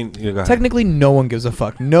 I mean, go ahead. Technically, no one gives a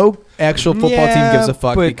fuck. No actual football team gives a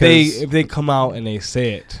fuck but because if they come out and they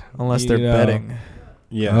say it, unless you they're know. betting,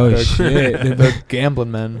 Yeah. Oh They're- shit! they're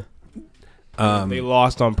gambling men. They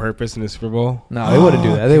lost on purpose in the Super Bowl. No, they wouldn't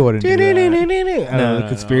do that. They wouldn't do that. I don't know No, what no,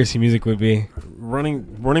 conspiracy music would be.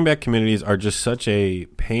 running back communities are just such a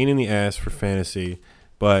pain in the ass for fantasy,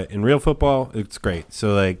 but in real football, it's great.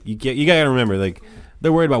 So like you gotta remember, like,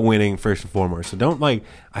 they're worried about winning first and foremost. So don't, like,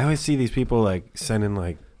 I always see these people like sending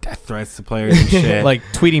like death threats to players and shit. Like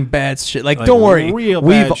tweeting bad shit. Like, Like, don't worry, real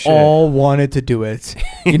we've bad shit. all wanted to do it.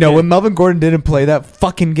 When Melvin Gordon didn't play that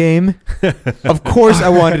fucking game, of course I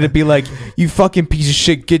wanted to be like, you fucking piece of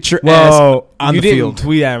shit, get your ass on you the didn't field.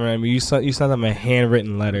 tweet at him. You sent him a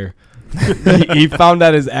handwritten letter. he found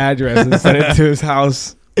out his address and sent it to his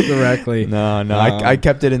house directly. No, I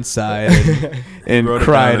kept it inside and wrote it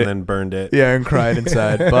cried. down and then burned it. Yeah, and cried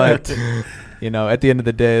inside. But at the end of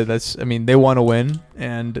the day, they want to win,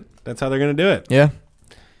 and That's how they're gonna do it. yeah,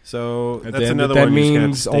 So At the that's end, another that one. You just gotta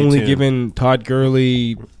means stay only tuned. giving Todd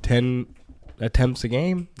Gurley 10 attempts a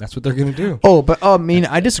game. That's what they're going to do. Oh, but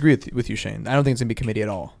I disagree with you, Shane. I don't think it's gonna be a committee at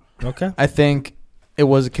all. Okay. I think it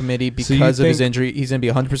was a committee So you because of his think- injury. He's gonna be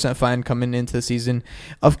 100% fine coming into the season.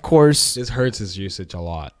 Of course, This hurts his usage a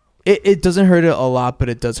lot. it doesn't hurt it a lot, but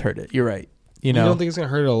it does hurt it. You're right. You don't think it's going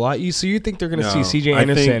to hurt it a lot? So you think they're going to No, see C.J. I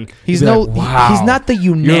Anderson? think- he's be no, like, wow, he's not the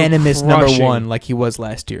unanimous number crushing. one like he was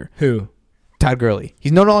last year. Who? Todd Gurley.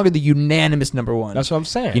 He's no longer the unanimous number one. That's what I'm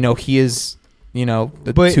saying. He is.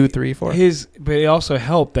 The But 2, 3, 4. But it also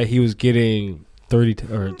helped that he was getting 20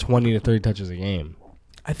 to 30 touches a game.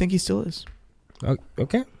 I think he still is.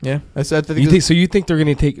 Okay. Yeah, I think You think they're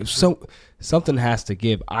going to take something has to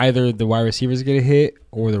give. Either the wide receivers get a hit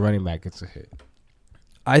or the running back gets a hit.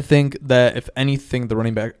 I think that if anything, the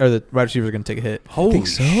running back or the wide receiver are going to take a hit. Holy Think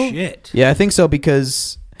so? shit! Yeah, I think so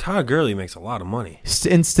because Todd Gurley makes a lot of money.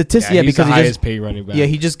 in statistics, he's because the he highest just paid running back.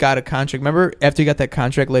 he just got a contract. Remember after he got that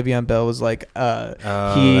contract, Le'Veon Bell was like,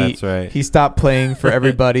 That's right. he stopped playing for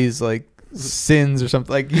everybody's like sins or something.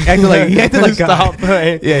 Like he acted like God.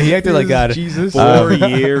 playing. Yeah, he acted like God. Jesus.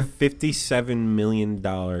 4-year, $57 million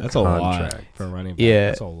That's a contract. lot for a running back. Yeah,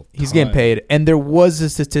 That's a he's ton. getting paid. And there was a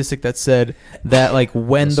statistic that said that like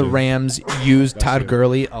when the That's Rams used That's Todd it.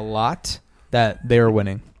 Gurley a lot, that they were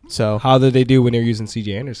winning. So How did they do when they were using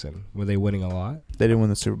C.J. Anderson? Were they winning a lot? they didn't win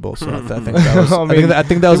the Super Bowl. So I think that was. I I, mean,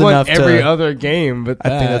 think that was They won enough. every other game, but I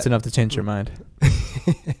think that's enough to change your mind.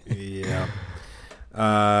 Yeah.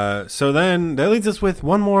 So then that leads us with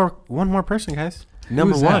one more person, guys.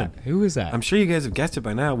 Number Who's one. that? Who is that? I'm sure you guys have guessed it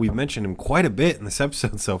by now. We've mentioned him quite a bit in this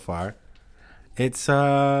episode so far. It's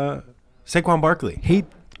Saquon Barkley,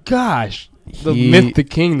 Gosh, the He- myth, the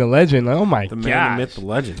king, the legend. Like, oh my the god, man, the myth, the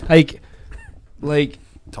legend. like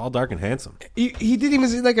Tall, dark, and handsome. he didn't even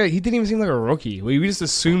seem like a rookie. We just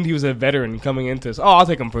assumed he was a veteran coming into this. Oh, I'll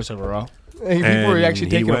take him first overall. And people were actually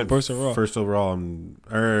he taking him went first overall. First overall,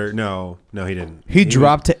 no, he didn't. He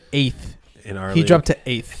dropped to 8th. in our He league, dropped to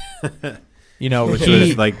 8th. which he-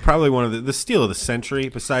 was like probably one of the steal of the century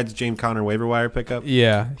besides James Conner waiver wire pickup.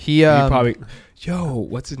 Yeah, he He probably.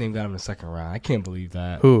 What's his name? Got him in the second round. I can't believe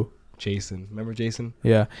that. who? Jason. Remember Jason?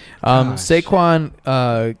 Yeah. Gosh. Saquon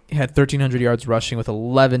had 1,300 yards rushing with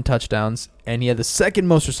 11 touchdowns, and he had the second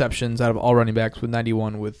most receptions out of all running backs with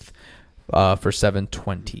 91 for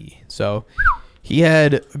 720. So He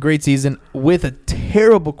had a great season with a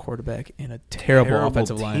terrible quarterback and a terrible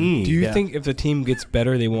offensive line. team. Do you Yeah. think if the team gets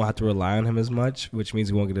better, they won't have to rely on him as much, which means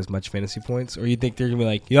he won't get as much fantasy points? Or you think they're going to be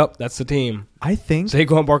like, yep, that's the team. I think.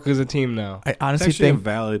 Saquon Barkley's a team now. I It's honestly actually a think.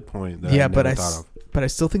 valid point. That Yeah, I but never thought of. but I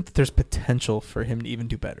still think that there's potential for him to even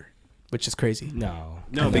do better, which is crazy. No.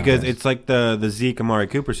 No, because it's like the Zeke Amari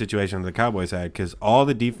Cooper situation that the Cowboys had, because all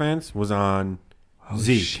the defense was on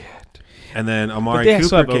Zeke. Shit. And then But Amari they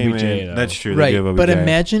still Cooper have came OBJ, in. though. That's true. They Right, do have but OBJ.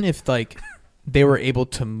 imagine if like they were able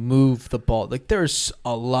to move the ball. Like there's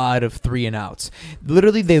a lot of 3 and outs.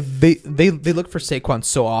 Literally, they look for Saquon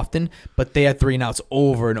so often, but they had 3 and outs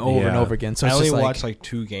over and over and Yeah. over again. So I it's only just watched like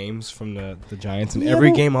 2 games from the Giants, and Yeah, every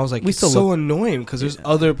well, game I was like, we it's still so look- annoying because there's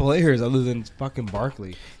other players other than fucking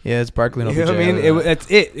Barkley. yeah, it's Barkley and You know OBJ. what I mean?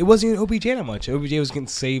 That's it. It wasn't even OBJ that much. OBJ was getting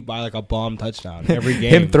saved by like a bomb touchdown every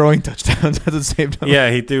game. Him throwing touchdowns at the same time.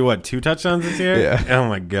 Yeah, he threw, 2 touchdowns this year? Yeah. Oh,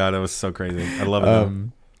 my God. That was so crazy. I love it.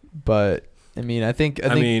 though. But I mean, I think he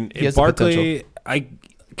has the potential. Barkley, I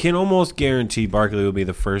can almost guarantee Barkley will be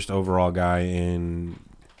the first overall guy in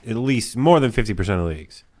at least more than 50% of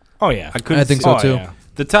leagues. Oh yeah, I couldn't I think see- so Oh, too. yeah.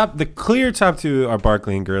 The clear top 2 are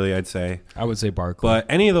Barkley and Gurley, I'd say. I would say Barkley. But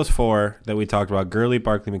any of those 4 that we talked about, Gurley,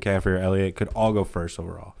 Barkley, McCaffrey, or Elliott, could all go first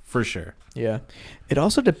overall, for sure. Yeah, it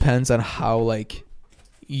also depends on how like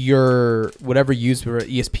your whatever you use for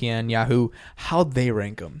ESPN, Yahoo, how they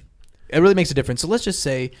rank them. It really makes a difference. So let's just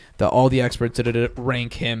say that all the experts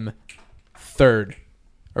rank him 3rd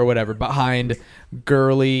or whatever behind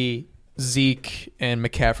Gurley, Zeke, and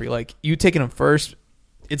McCaffrey. Like you taking him first,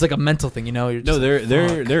 it's like a mental thing, you know. You're No, just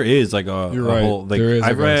there is like You're a right. whole like There is I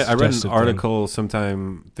like a read an suggested thing. article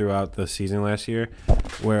sometime throughout the season last year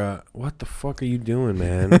where what the fuck are you doing,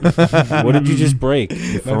 man? What did you just break?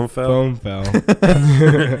 Your phone fell. Phone fell.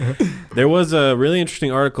 There was a really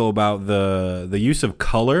interesting article about the use of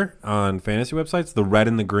color on fantasy websites, the red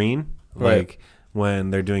and the green. Right. Like when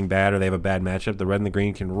they're doing bad or they have a bad matchup, the red and the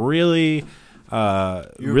green can really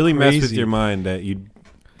really mess with crazy. your mind that you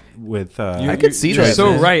with I could see You're that,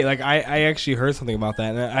 so man. right. Like I actually heard something about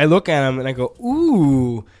that, and I look at him and I go,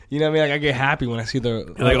 ooh, you know what I mean? Like I get happy when I see the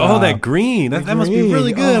you're like, oh, that green. That must be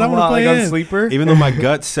really good. I want to play like in. on sleeper. Even though my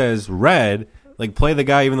gut says red, like play the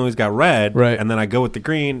guy even though he's got red, Right. and then I go with the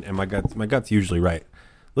green, and my gut's usually right.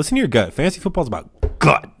 Listen to your gut. Fantasy football's about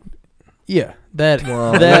gut. yeah, that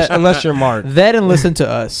Well, that unless you're Mark. that and listen to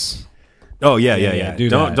us. Oh yeah. Yeah, do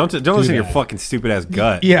Don't that. don't listen to your that. fucking stupid ass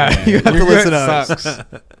gut. Yeah, you have to Your listen to gut us. sucks.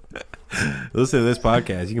 Listen to this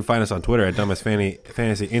podcast. You can find us on Twitter at Dumbass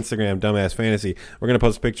Fantasy, Instagram Dumbass Fantasy. We're gonna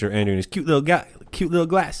post a picture of Andrew and his cute little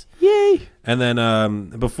glass. Yay! And then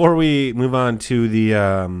before we move on to the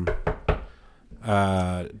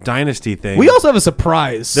dynasty thing, We also have a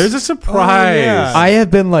surprise. there's a surprise. yeah. I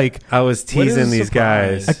have been like, I was What is teasing a these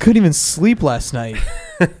surprise? I guys. couldn't even sleep last night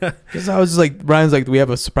because I was just like, Ryan's like, we have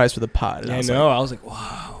a surprise for the pod. And Yeah, I was know. like, I was like,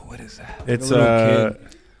 wow, what is that? It's Like a little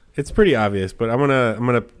kid. it's pretty obvious, but I'm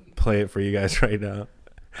gonna play it for you guys right now.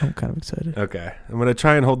 I'm kind of excited. Okay, I'm gonna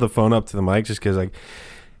try and hold the phone up to the mic just because I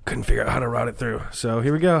couldn't figure out how to route it through. So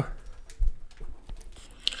here we go.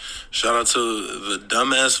 Shout out to the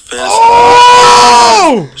Dumbass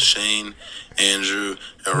Fantasy. Shane, Andrew,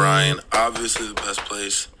 and Ryan. Obviously the best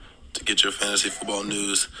place to get your fantasy football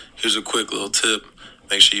news. Here's a quick little tip.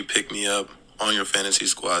 Make sure you pick me up on your fantasy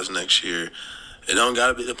squads next year. It don't got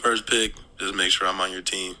to be the first pick. Just make sure I'm on your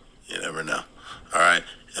team. You never know. All right.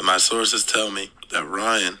 And my sources tell me that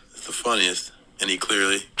Ryan is the funniest, and he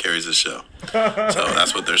clearly carries the show. So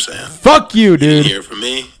that's what they're saying. Fuck you, You didn't dude. hear it from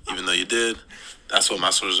me, even though you did. That's what my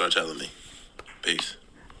sources are telling me. Peace.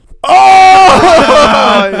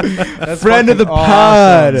 That's Friend of the fucking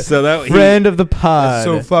pod. awesome. So Friend of the pod. That's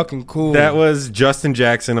so fucking cool. that was Justin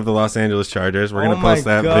Jackson of the Los Angeles Chargers. We're Oh gonna post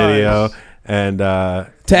my that gosh. video and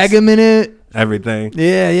Tag him in it. everything.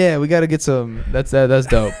 Yeah. We got to get some. That's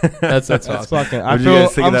dope. That's That's awesome. fucking. I What did you feel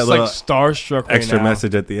guys think of I'm that just like little starstruck right Extra now.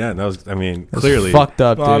 message at the end. That was, I mean, That's clearly. fucked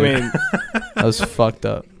up, dude. Well, I mean, That was fucked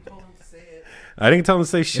up. I didn't tell him to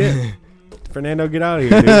say shit. Fernando, get out of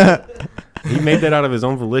here, dude. He made that out of his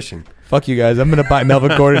own volition. Fuck you guys. I'm gonna buy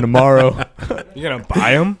Melvin Gordon tomorrow. you're gonna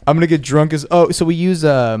buy him? I'm gonna get drunk as. Oh, so we use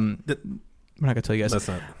I'm not gonna tell you guys. That's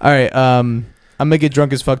not. All right. I'm gonna get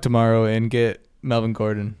drunk as fuck tomorrow and get Melvin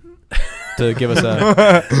Gordon to give us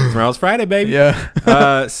a. Tomorrow's Friday, baby.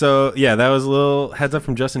 Yeah. So yeah, that was a little heads up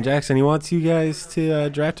from Justin Jackson. He wants you guys to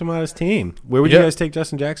draft him on his team. Where would you Yeah. guys take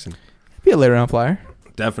Justin Jackson? Be a later round flyer.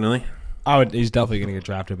 Definitely. He's definitely gonna get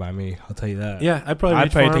drafted by me. I'll tell you that. Yeah, I'd probably. I'd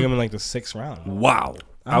reach probably for take him in like the 6th round. Wow.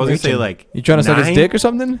 I I'm was gonna say reaching. like. You trying to suck his 9? dick or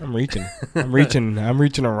something? I'm reaching. I'm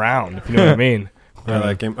reaching around. If you know what I mean. I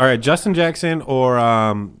like him. All right, Justin Jackson or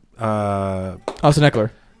Austin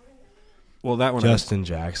Eckler. Well, that one. Justin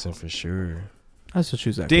Jackson for sure. I still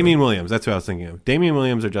choose Eckler. Damian Williams. That's what I was thinking of. Damian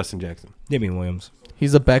Williams or Justin Jackson. Damian Williams.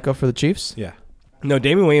 He's the backup for the Chiefs. Yeah. No,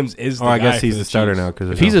 Damian Williams is the I guy guess he's for the starter Chiefs. now. Because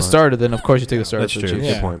If he's a starter, then of course you take the starter That's for true. the Chiefs.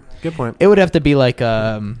 Yeah. Good point. Good point. It would have to be like It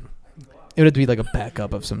would have to be like a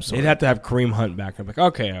backup of some sort. They'd have to have Kareem Hunt back. I'm like,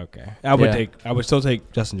 okay. I would still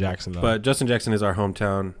take Justin Jackson though. But Justin Jackson is our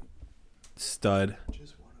hometown stud.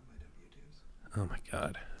 Oh my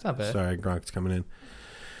God. It's not bad. Sorry, Gronk's coming in.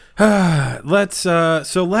 Let's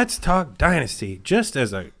talk Dynasty. Just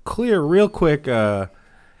as a real quick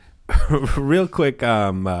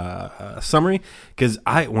summary, because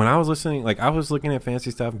when I was listening, like I was looking at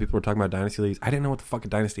fantasy stuff and people were talking about Dynasty leagues. I didn't know what the fuck a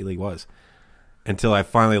Dynasty league was until I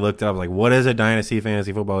finally looked it up. I was like, what is a Dynasty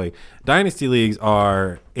fantasy football league? Dynasty leagues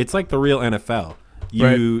it's like the real NFL.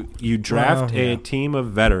 You draft a team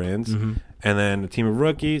of veterans and then a team of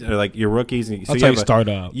rookies, or like your rookies. So That's how you start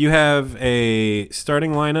up. You have a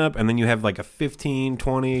starting lineup, and then you have like a 15,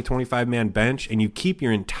 20, 25-man bench, and you keep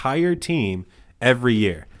your entire team every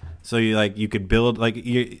year. So you could build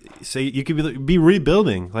you could be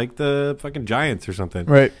rebuilding like the fucking Giants or something.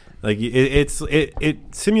 Right. Like it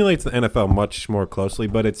simulates the NFL much more closely,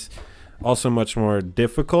 but it's also much more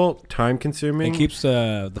difficult, time consuming. It keeps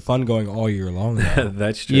the fun going all year long.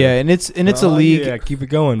 That's true. Yeah, and it's a league. Yeah, keep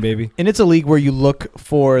it going, baby. And it's a league where you look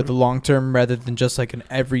for the long term rather than just like an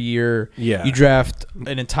every year. Yeah. You draft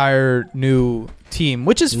an entire new team,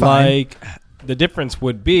 which is fine. Like the difference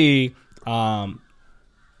would be,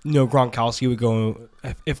 Gronkowski would go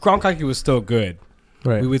if Gronkowski was still good.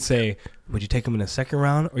 Right. We would say, would you take him in the second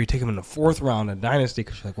round or you take him in the fourth round in Dynasty?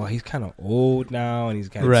 Because you're like, well, he's kind of old now and he's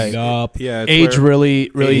kind of beat up. Yeah, it's Age where- really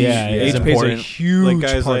Age is plays a important. huge like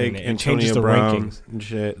guys part like in it. It changes Antonio the Brown rankings. and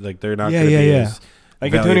shit. Like they're not Yeah, going to yeah, be yeah. as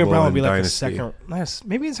Like Antonio valuable Brown would in be like Dynasty.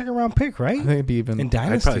 maybe a second round pick, right? I think it'd be even In I'd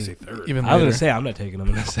Dynasty. probably say third. even I was later. gonna say I'm not taking him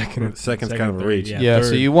in a second. Second's kind of a third, reach. Yeah, so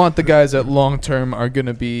third. you want the guys that long term are going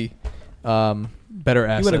to be better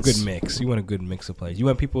assets. You want a good mix. You want a good mix of plays. You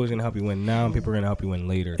want people who's gonna help you win now and people who are gonna help you win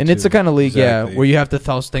later. And too. it's the kind of league, Exactly. where you have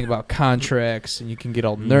to also think about contracts and you can get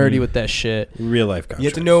all nerdy with that shit. Real life contracts. you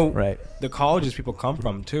have to know Right. the colleges people come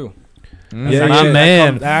from too. Yeah, my actually-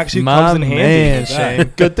 man. that actually my comes in handy man, with that.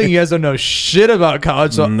 Shane. Good thing you guys don't know shit about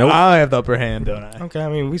college, so Nope. I have the upper hand, don't I? Okay, I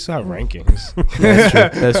mean we still have rankings.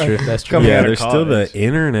 That's true. That's true. Coming Yeah, out of there's still college. the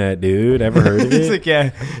internet, dude. Ever heard of It's it? like,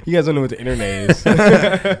 yeah, you guys don't know what the internet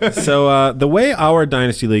is. So the way our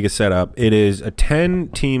Dynasty League is set up, it is a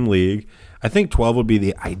 10-team league. I think 12 would be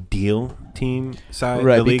the ideal team size.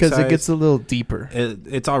 Right, the league because size. it gets a little deeper.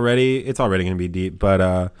 It's already going to be deep,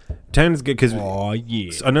 but 10 is good because Oh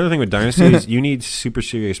yeah. another thing with Dynasty is you need super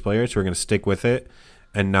serious players who are going to stick with it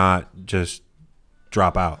and not just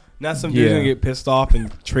drop out. Not some dude's Yeah. gonna get pissed off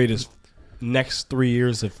and trade his next 3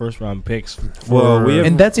 years of first round picks. Well, we have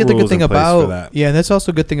And that's the other good rules thing in place for about that. yeah, and that's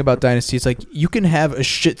also a good thing about Dynasty. It's like you can have a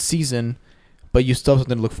shit season, but you still have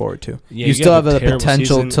something to look forward to. Yeah, you still have a the terrible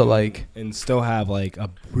potential season to like and still have like a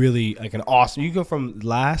really like an awesome. You go from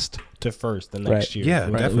last to first the next Right. year. Yeah,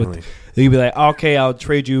 Right? definitely. You'd be like, okay, I'll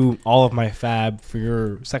trade you all of my fab for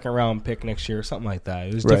your second round pick next year, or something like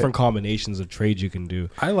that. There's Right. different combinations of trades you can do.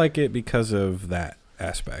 I like it because of that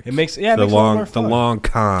aspect. It makes it the makes it a lot more the fun. long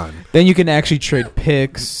con. then you can actually trade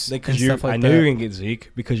picks Like, and 'cause stuff like I know that. you're gonna get Zeke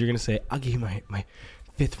because you're gonna say, I'll give you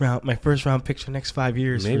my first round picks for the next 5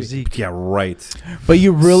 years for Zeke. Yeah, right. But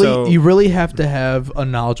you So- really have to have a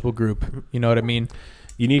knowledgeable group. You know what I mean?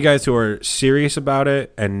 You need guys who are serious about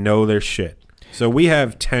it and know their shit. So we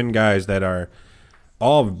have 10 guys that are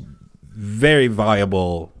all very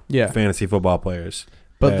viable Yeah. fantasy football players.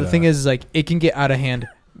 But that, the thing is, like, it can get out of hand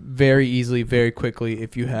very easily, very quickly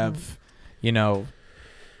if you have,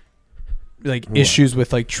 like What? issues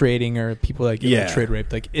with like trading or people that get Yeah. trade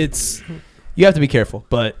raped. Like, you have to be careful.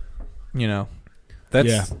 But that's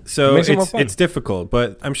Yeah. so It makes it more fun. it's difficult.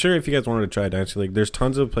 But I'm sure if you guys wanted to try Dynasty League, there's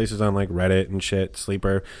tons of places on like Reddit and shit,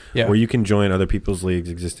 Sleeper, yeah, where you can join other people's leagues,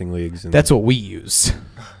 existing leagues. And that's what we use.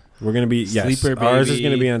 we're gonna be Sleeper, ours is baby.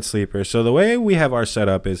 gonna be on Sleeper. So the way we have our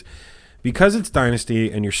setup is because it's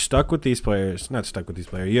Dynasty and you're stuck with these players, not stuck with these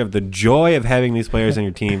players. You have the joy of having these players on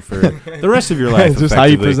your team for the rest of your life. Just how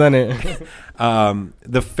you effectively. present it.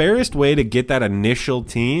 The fairest way to get that initial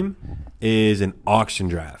team is an auction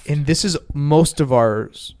draft. And this is most of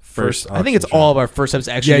our First I think it's auction all of our first steps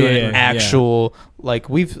actually Yeah, doing yeah, an yeah. actual like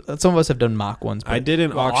some of us have done mock ones. But I did an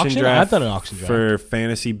Well, auction auction? draft. I've done an auction draft. for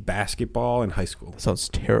fantasy basketball in high school. that sounds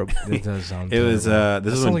terrible. It does sound It was terrible.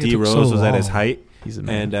 this is That when sounds like it D took Rose so was at his long. height, He's a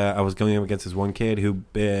man. and I was going up against this one kid who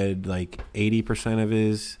bid like 80% of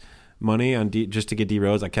his money on just to get D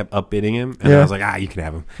Rose. I kept upbidding him, and I was like, you can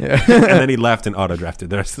have him. Yeah. And then he left and auto drafted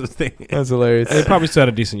the rest of the thing. That's hilarious. They probably still had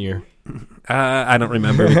a decent year. I don't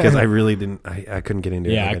remember because I really didn't. I couldn't get into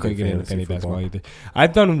it. Yeah, like I couldn't did get into fantasy any football. basketball either.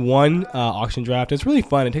 I've done one auction draft. It's really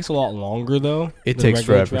fun. It takes a lot longer though. It than takes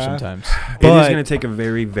regular forever draft. sometimes. It is But going to take a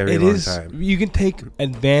very, very It long is. time. You can take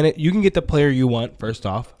advantage. You can get the player you want first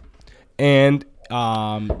off, and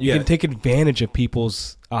you can take advantage of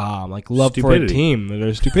people's like love Stupidity. for a team,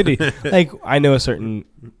 their stupidity. Like I know a certain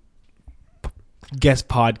guest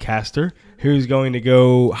podcaster who's going to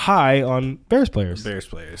go high on Bears players. Bears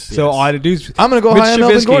players. So all I had to do is I'm going to go Mitch high on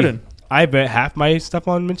Melvin Trubisky. Gordon. I bet half my stuff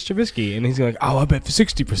on Mitch Trubisky, and he's like, "Oh, I bet for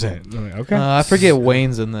 60%." I'm like, okay. I forget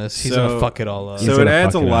Wayne's in this. He's So- going to fuck it all up. He's So it gonna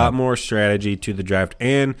adds a fuck it lot up. more strategy to the draft,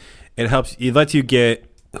 and it helps. It lets you get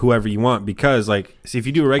whoever you want because, like, see, if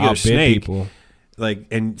you do a regular Outbid snake, people. like,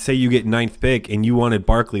 and say you get 9th pick and you wanted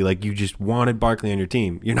Barkley, like, you just wanted Barkley on your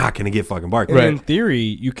team, you're not going to get fucking Barkley. And in theory,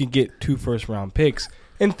 you can get 2 first-round picks.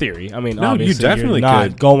 In theory, I mean, No, you obviously definitely you're not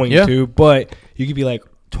could. going Yeah. to, but you could be like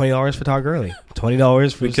 $20 for Todd Gurley,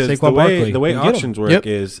 $20 for Because Saquon Barkley. the way You get 'em. auctions work Yep.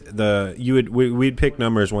 is we'd pick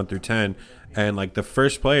numbers 1 through 10, and like the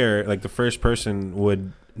first player, like the first person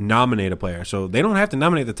would nominate a player, so they don't have to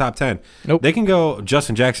nominate the top 10. Nope. They can go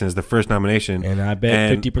Justin Jackson as the first nomination, And I bet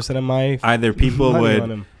And 50% of my either people money on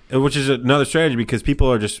would, him. which is another strategy because people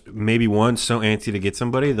are just maybe one so antsy to get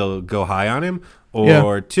somebody they'll go high on him, or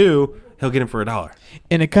Yeah. 2 he'll get him for $1.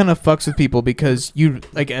 And it kind of fucks with people because you,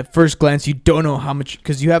 like, at first glance, you don't know how much,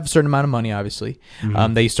 because you have a certain amount of money, obviously,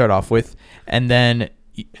 that you start off with. And then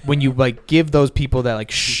when you, like, give those people that,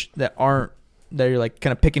 like, that you're, like,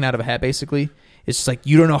 kind of picking out of a hat, basically, it's just like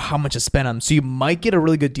you don't know how much to spend on them. So you might get a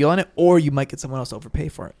really good deal on it, or you might get someone else to overpay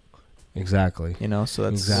for it, Exactly. you know? So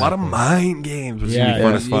that's Exactly. A lot of mind games, which is Yeah,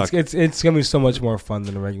 gonna be fun as fuck. it's gonna be so much more fun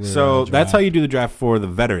than a regular. So draft. that's how you do the draft for the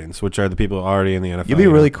veterans, which are the people already in the NFL. It'd be you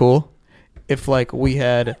know? really cool if, like,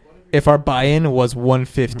 if our buy-in was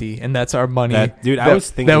 $150 and that's our money. Dude, I that- was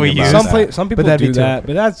thinking that we about use. that. some people that'd do be too- that,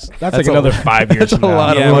 but that's like that's another a- 5 years that's from a now.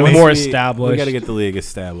 lot of Yeah, money. we're more We established. got to get the league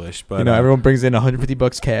established, but You know, everyone brings in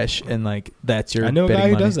 $150 cash, and, like, that's your. I know a betting guy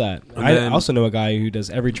who money. does that. And I then- also know a guy who does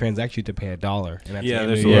every transaction to pay $1. And that's Yeah, the end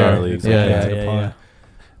there's of a the lot year. of leagues Yeah, like that. to the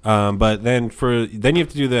pot. But then you have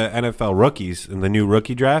to do the NFL rookies and the new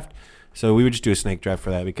rookie draft. So we would just do a snake draft for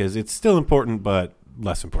that because it's still important, but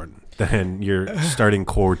less important than your starting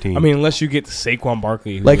core team. I mean, unless you get Saquon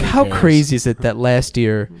Barkley. who Like, really how cares. crazy is it that last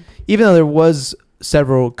year, even though there was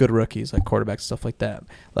several good rookies, like quarterbacks, stuff like that,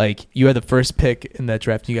 like, you had the first pick in that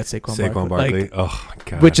draft, and you got Saquon Barkley. Like, Oh my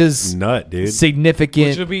god, which is nut, dude. Which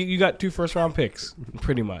significant. would be you got 2 first-round picks,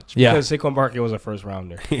 pretty much. Yeah. Because Saquon Barkley was a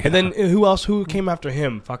first-rounder. Yeah. And then who else? Who came after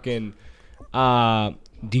him? Fucking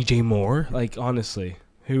DJ Moore. Like, honestly,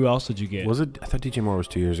 who else did you get? Was it? I thought DJ Moore was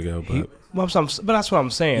 2 years ago, but But that's what I'm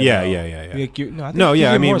saying. Yeah, though. yeah. Like, no, I think No,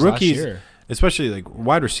 yeah, DJ I mean, Moore's last rookies- year. especially like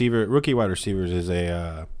rookie wide receivers is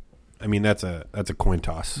a. I mean, that's a coin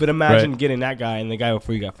toss. But imagine Right. getting that guy and the guy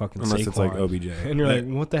before you got fucking Unless Saquon. it's like OBJ. And you're like,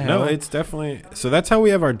 what the hell? No, it's definitely so. That's how we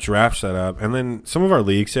have our draft set up, and then some of our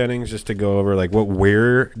league settings just to go over like what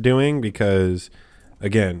we're doing because,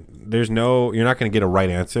 again, you're not going to get a right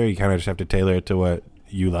answer. You kind of just have to tailor it to what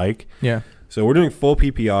you like. Yeah. So we're doing full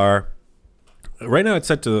PPR. Right now, it's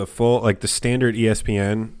set to the full the standard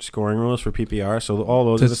ESPN scoring rules for PPR. So all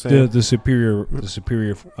those are the same. the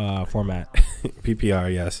superior format.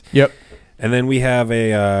 PPR, yes. Yep. And then we have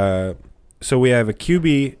a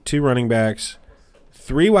QB, 2 running backs,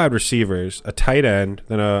 3 wide receivers, a tight end,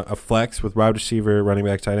 then a flex with wide receiver, running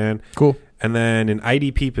back, tight end, Cool. and then an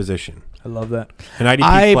IDP position, I love that. an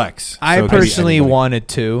IDP flex. I So it could be personally anybody. wanted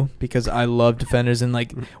to because I love defenders, and,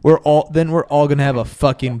 like, we're all gonna have a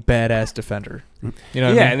fucking badass defender. You know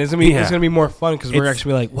what I Yeah, mean? and it's gonna be more fun because we're It's-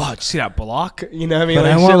 actually like, wow, did you see that block? You know what I mean? But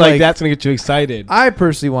Like, I shit want, like like- that's gonna get you excited. I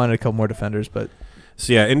personally wanted a couple more defenders, but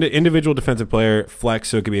So yeah, individual defensive player flex.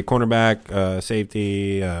 So it could be a cornerback,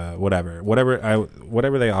 safety,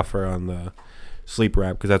 whatever they offer on the sleep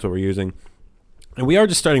wrap because that's what we're using. And we are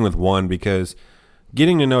just starting with 1 because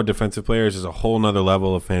getting to know defensive players is a whole nother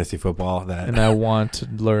level of fantasy football. and I want to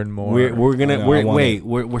learn more. we're gonna I know, I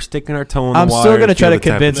want we're sticking our toe in the I'm water. still gonna to try feel to the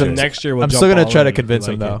convince him. temperature. Next year, we'll I'm jump still gonna all try in to if we convince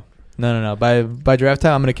him like it. though. No. By draft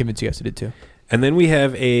time, I'm gonna convince you guys to do too. And then we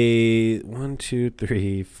have a 1, 2,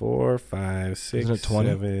 3, 4, 5, 6, Isn't it 20?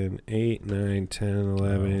 7, 8, 9, 10,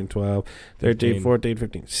 11, 12, 13, 15. 14,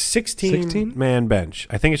 15, 16 16? man bench.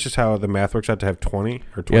 I think it's just how the math works out to have 20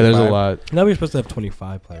 or 25. Yeah, there's a lot. Now we're supposed to have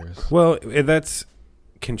 25 players. Well, that's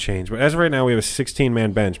can change. But as of right now, we have a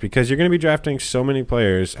 16-man bench because you're going to be drafting so many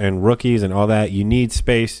players and rookies and all that. You need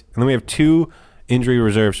space. And then we have 2 injury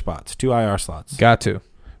reserve spots, 2 IR slots. Got to.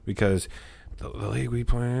 because the league we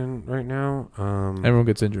play in right now, Everyone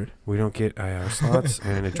gets injured. we don't get IR slots,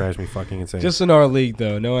 and it drives me fucking insane. Just in our league,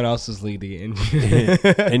 though. No one else's league to get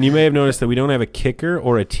injured. And you may have noticed that we don't have a kicker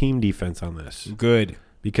or a team defense on this Good.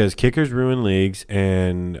 because kickers ruin leagues,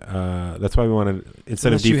 and that's why we wanted instead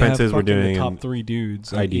Unless of you have defenses, we're fucking doing the top 3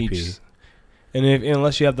 dudes. IDP. Each. And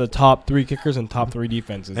unless you have the top 3 kickers and top 3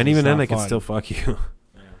 defenses. and it's even then not they can fun. still fuck you.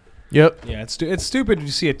 Yep. Yeah, it's stupid to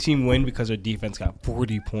see a team win because their defense got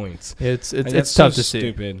 40 points. It's Like, it's that's tough so to see.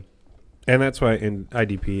 Stupid. And that's why in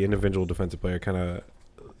IDP, individual defensive player kind of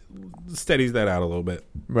steadies that out a little bit.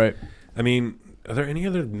 Right. I mean, are there any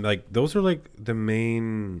other, like, those are like the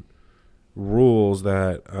main rules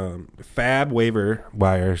that FAB waiver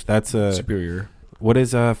wires, that's a, Superior. what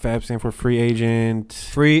does FAB stand for? Free agent.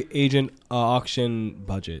 Free agent auction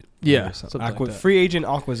budget. Yeah, Or something like that. Free agent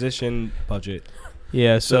acquisition budget.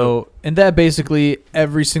 Yeah, so and that basically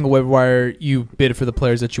every single waiver wire you bid for the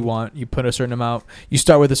players that you want. You put a certain amount. You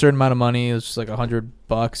start with a certain amount of money. It's just like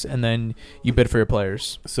 $100, and then you bid for your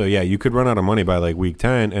players. So, yeah, you could run out of money by like week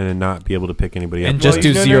 10 and then not be able to pick anybody And up. just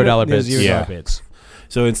do $0 bids. $0 Yeah. bids.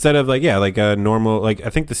 So instead of like, yeah, like a normal, like I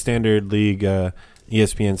think the standard league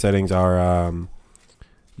ESPN settings are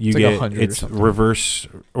you It's like get 100 or it's something. reverse,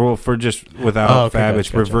 well, for just without Oh, okay, FAB, gotcha, it's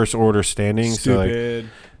gotcha. reverse order standing. So like Stupid.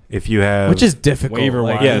 if you have, Which is difficult. Waiver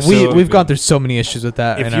Like, wire. Yeah, we so- we've gone through so many issues with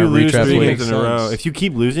that if in you our lose redraft 3 league. games in a Makes row, sense. if you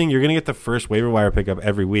keep losing, you're gonna get the first waiver wire pickup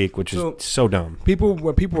every week, which is so dumb.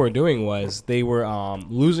 What people were doing was they were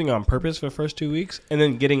losing on purpose for the first 2 weeks and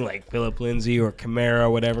then getting like Philip Lindsay or Kamara or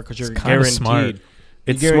whatever because you're It's kinda guaranteed. smart.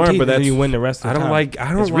 It's You're smart, guaranteed, but and then that's you win the rest of the I don't time. like.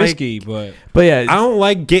 I don't It's like. risky, but But yeah, I don't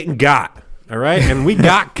like getting got. All right, and we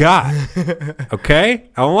got. Okay,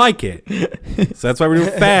 I don't like it. So that's why we're doing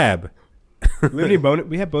FAB.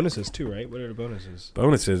 we have bonuses too, right? What are the bonuses?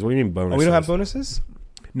 Bonuses? What do you mean bonuses? Oh, we don't have bonuses.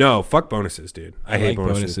 No, fuck bonuses, dude. I hate like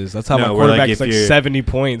bonuses. That's how No, my we're like quarterback if is like you're- 70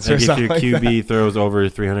 points or Like if something. your like that. QB throws over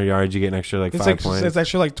 300 yards, you get an extra like It's 5 points. it's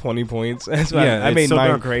actually like 20 points. That's why I it's made so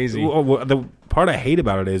mine dumb. crazy. Well, the part I hate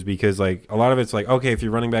about it is because like a lot of it's like, okay, if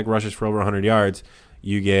your running back rushes for over 100 yards,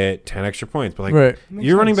 you get 10 extra points. But like right. Makes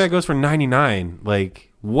your running sense. back goes for 99.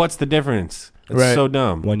 Like, what's the difference? That's Right. so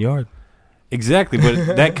dumb. 1 yard. Exactly,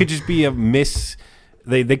 but that could just be a miss.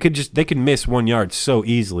 They could miss 1 yard so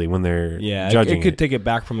easily when they're judging it could take it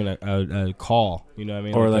back from a call. You know what I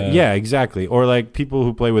mean? or like yeah, exactly. Or like people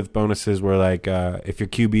who play with bonuses where like if your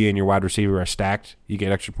QB and your wide receiver are stacked, you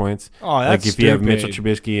get extra points. Oh, that's Like if you have Mitchell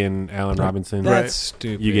stupid. Trubisky and Allen Robinson, That's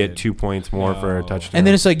stupid. you get 2 points more for a No. touchdown. And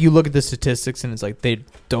then it's like you look at the statistics and it's like they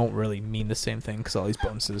don't really mean the same thing because all these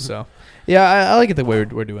bonuses. So yeah, I like it the way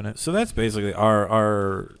we're doing it. so that's basically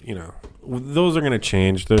our those are going to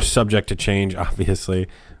change. They're subject to change, obviously,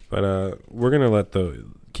 but we're going to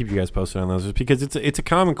keep you guys posted on those just because it's a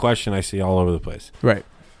common question I see all over the place. Right.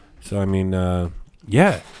 So I mean,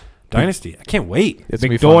 yeah, Dynasty. I can't wait. It's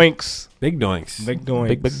Big gonna be fun. doinks. Big doinks. Big doinks.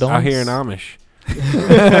 Big doinks. Out here in Amish.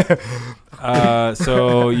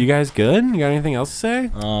 So you guys good? You got anything else to say?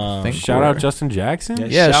 Think Shout we're- out Justin Jackson. Yeah,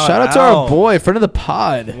 Yeah, shout out to our boy, friend of the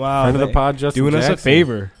pod. Wow. Friend of the pod, Justin Doing us a Jackson.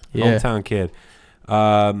 favor. Yeah. Hometown kid.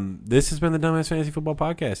 This has been the Dumbass Fantasy Football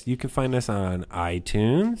Podcast. You can find us on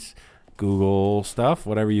iTunes, Google stuff,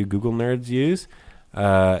 whatever you Google nerds use.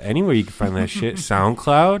 Anywhere you can find that shit.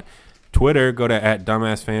 SoundCloud, Twitter, go to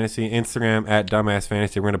 @DumbassFantasy, Instagram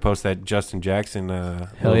 @DumbassFantasy. We're going to post that Justin Jackson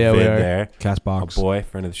Hell yeah, we vid are. there. Castbox. A boy,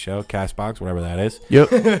 friend of the show, Castbox, whatever that is. Yep.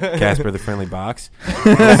 Casper the Friendly Box.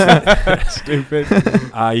 Stupid.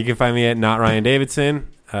 You can find me at Not Ryan Davidson,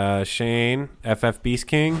 Shane, FF Beast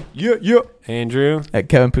King, Yeah. Andrew, At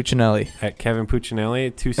Kevin Puccinelli. at Kevin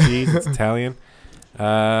Puccinelli, 2 C's, it's Italian.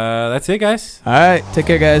 That's it, guys. All right. Take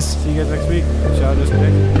care, guys. See you guys next week. Shout out Justin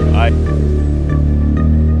Jackson. Bye.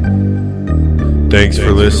 Thanks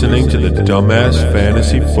for listening to the Dumbass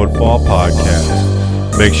Fantasy Football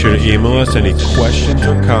Podcast. Make sure to email us any questions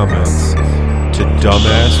or comments to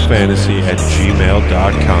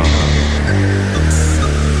dumbassfantasy@gmail.com.